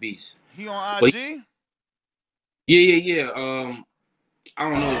 He a beast. He on IG? Yeah. I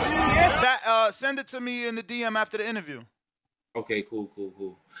don't know. Send it to me in the DM after the interview. Okay,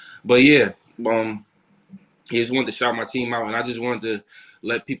 cool. But yeah, he just wanted to shout my team out, and I just wanted to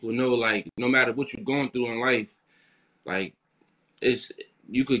let people know, like, no matter what you're going through in life, like, it's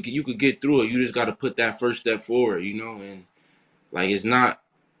you could get through it. You just got to put that first step forward, and like it's not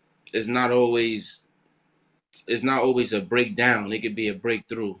always it's not always a breakdown. It could be a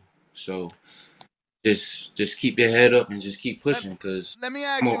breakthrough. So just keep your head up and just keep Let, pushing, because let me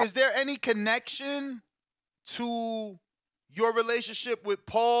ask you: is there any connection to your relationship with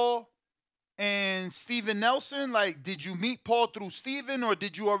Paul and Steven Nelson? Like, did you meet Paul through Steven, or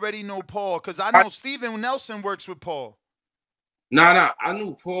did you already know Paul? Because I know Steven Nelson works with Paul. nah. I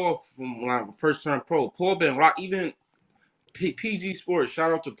knew Paul from when I first turned pro. Paul been rock even PG Sports.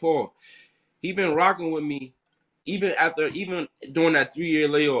 Shout out to Paul. He been rocking with me even during that 3 year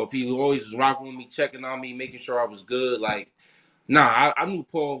layoff. He always was rocking with me, checking on me, making sure I was good. Like, nah, I knew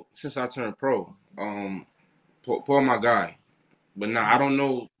Paul since I turned pro. Paul my guy. But nah, I don't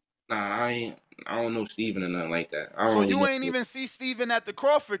know. Nah, I don't know Steven or nothing like that. I don't So really you know. ain't even see Steven at the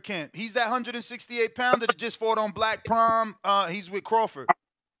Crawford camp. He's that 168 pounder that just fought on Black Prom. He's with Crawford.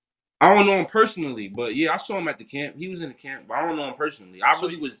 I don't know him personally, but yeah, I saw him at the camp. He was in the camp, but I don't know him personally. I So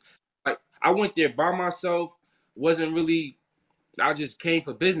really was like, I went there by myself. Wasn't really. I just came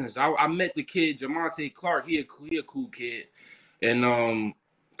for business. I met the kid Jamonte Clark. He a cool kid, and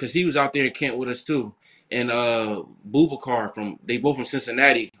cause he was out there in camp with us too. And Bubakar they both from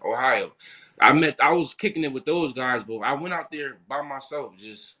Cincinnati, Ohio. I was kicking it with those guys, but I went out there by myself.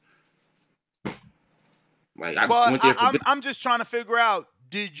 Just like I just but went there for business. I'm just trying to figure out,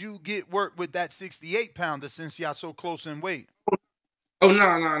 did you get work with that 68 pounder since y'all so close in weight? Oh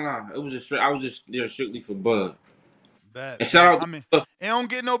no. It was just I was just there strictly for Bud. Bet, And shout bet. out I to mean, Bud. it don't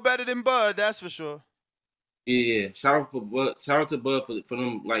get no better than Bud, that's for sure. Yeah, shout out for Bud. Shout out to Bud for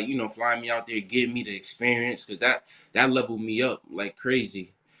them, like, flying me out there, getting me the experience, because that leveled me up like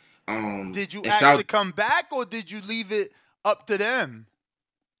crazy. Did you And ask shout to come back, or did you leave it up to them?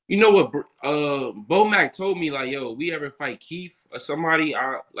 You know what? Bo Mac told me, like, yo, we ever fight Keith or somebody,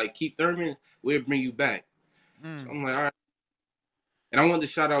 like Keith Thurman, we'll bring you back. So Mm. I'm like, all right. And I wanted to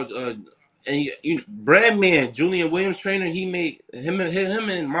shout out, and Brad Man, Julian Williams trainer, he made him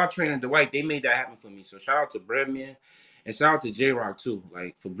and my trainer Dwight, they made that happen for me. So shout out to Brad Man, and shout out to J Rock too,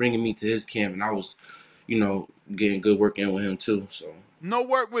 like, for bringing me to his camp, and I was, getting good work in with him too. So. No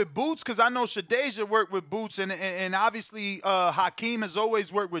work with Boots, because I know Shadeja worked with Boots, and obviously Hakeem has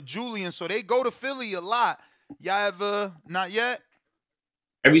always worked with Julian, so they go to Philly a lot. Y'all ever not yet?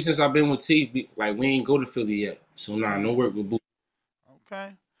 Ever since I've been with T, we ain't go to Philly yet. So nah, no work with Boo.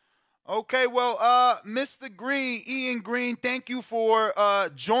 Okay. Okay, well, Mr. Green, Ian Green, thank you for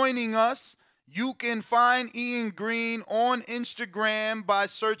joining us. You can find Ian Green on Instagram by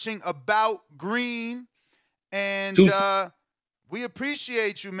searching About Green. And Two we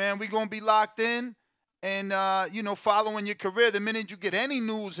appreciate you, man. We're going to be locked in and, following your career. The minute you get any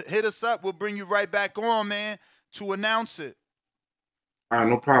news, hit us up. We'll bring you right back on, man, to announce it. All right,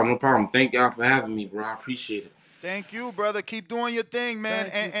 no problem. Thank y'all for having me, bro. I appreciate it. Thank you, brother. Keep doing your thing, man.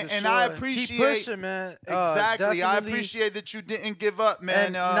 Thank you for And sure. I appreciate. Keep pushing, man. Exactly. I Definitely. appreciate that you didn't give up, man.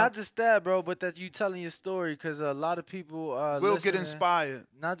 And not just that, bro, but that you telling your story, because a lot of people will get listening, inspired.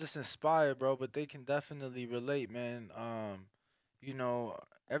 not just inspired, bro, but they can definitely relate, man. You know,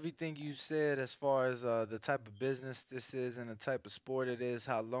 everything you said as far as the type of business this is and the type of sport it is,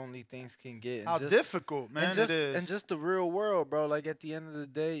 how lonely things can get, and How difficult, man, it is. and just the real world, bro. Like at the end of the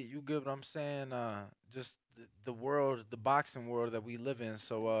day, you get what I'm saying. Just the world, the boxing world that we live in.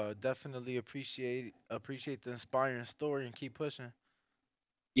 So definitely appreciate the inspiring story and keep pushing.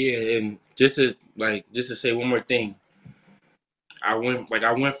 Yeah, and just to say one more thing. I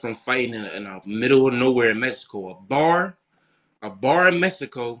went from fighting in the middle of nowhere in Mexico, a bar in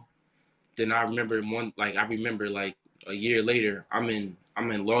Mexico. Then I remember like a year later, I'm in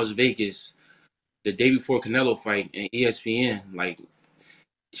Las Vegas the day before Canelo fight and ESPN. Like,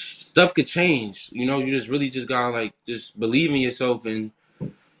 stuff could change. You just really just gotta, like, just believe in yourself and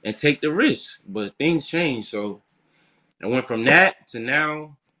take the risk. But things change, so I went from that to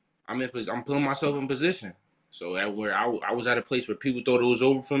now. I'm putting myself in position. So at where I was at a place where people thought it was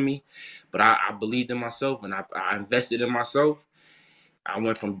over for me, but I believed in myself, and I invested in myself. I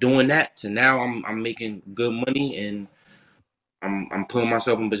went from doing that to now I'm making good money, and I'm putting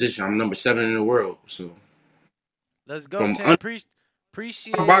myself in position. I'm number 7 in the world. So Let's go, from champ.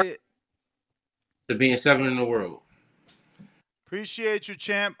 Appreciate box it. to being 7 in the world. Appreciate you,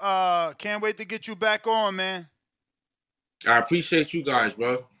 champ. Can't wait to get you back on, man. I appreciate you guys,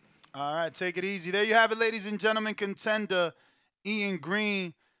 bro. All right, take it easy. There you have it, ladies and gentlemen. Contender Ian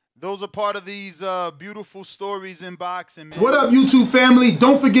Green. Those are part of these beautiful stories in boxing, man. What up, YouTube family?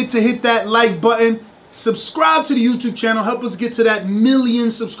 Don't forget to hit that like button. Subscribe to the YouTube channel. Help us get to that 1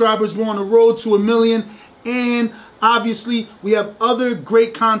 million subscribers. We're on the road to 1 million. And obviously, we have other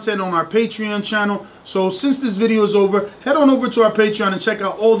great content on our Patreon channel. So since this video is over, head on over to our Patreon and check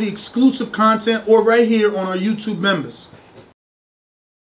out all the exclusive content or right here on our YouTube members.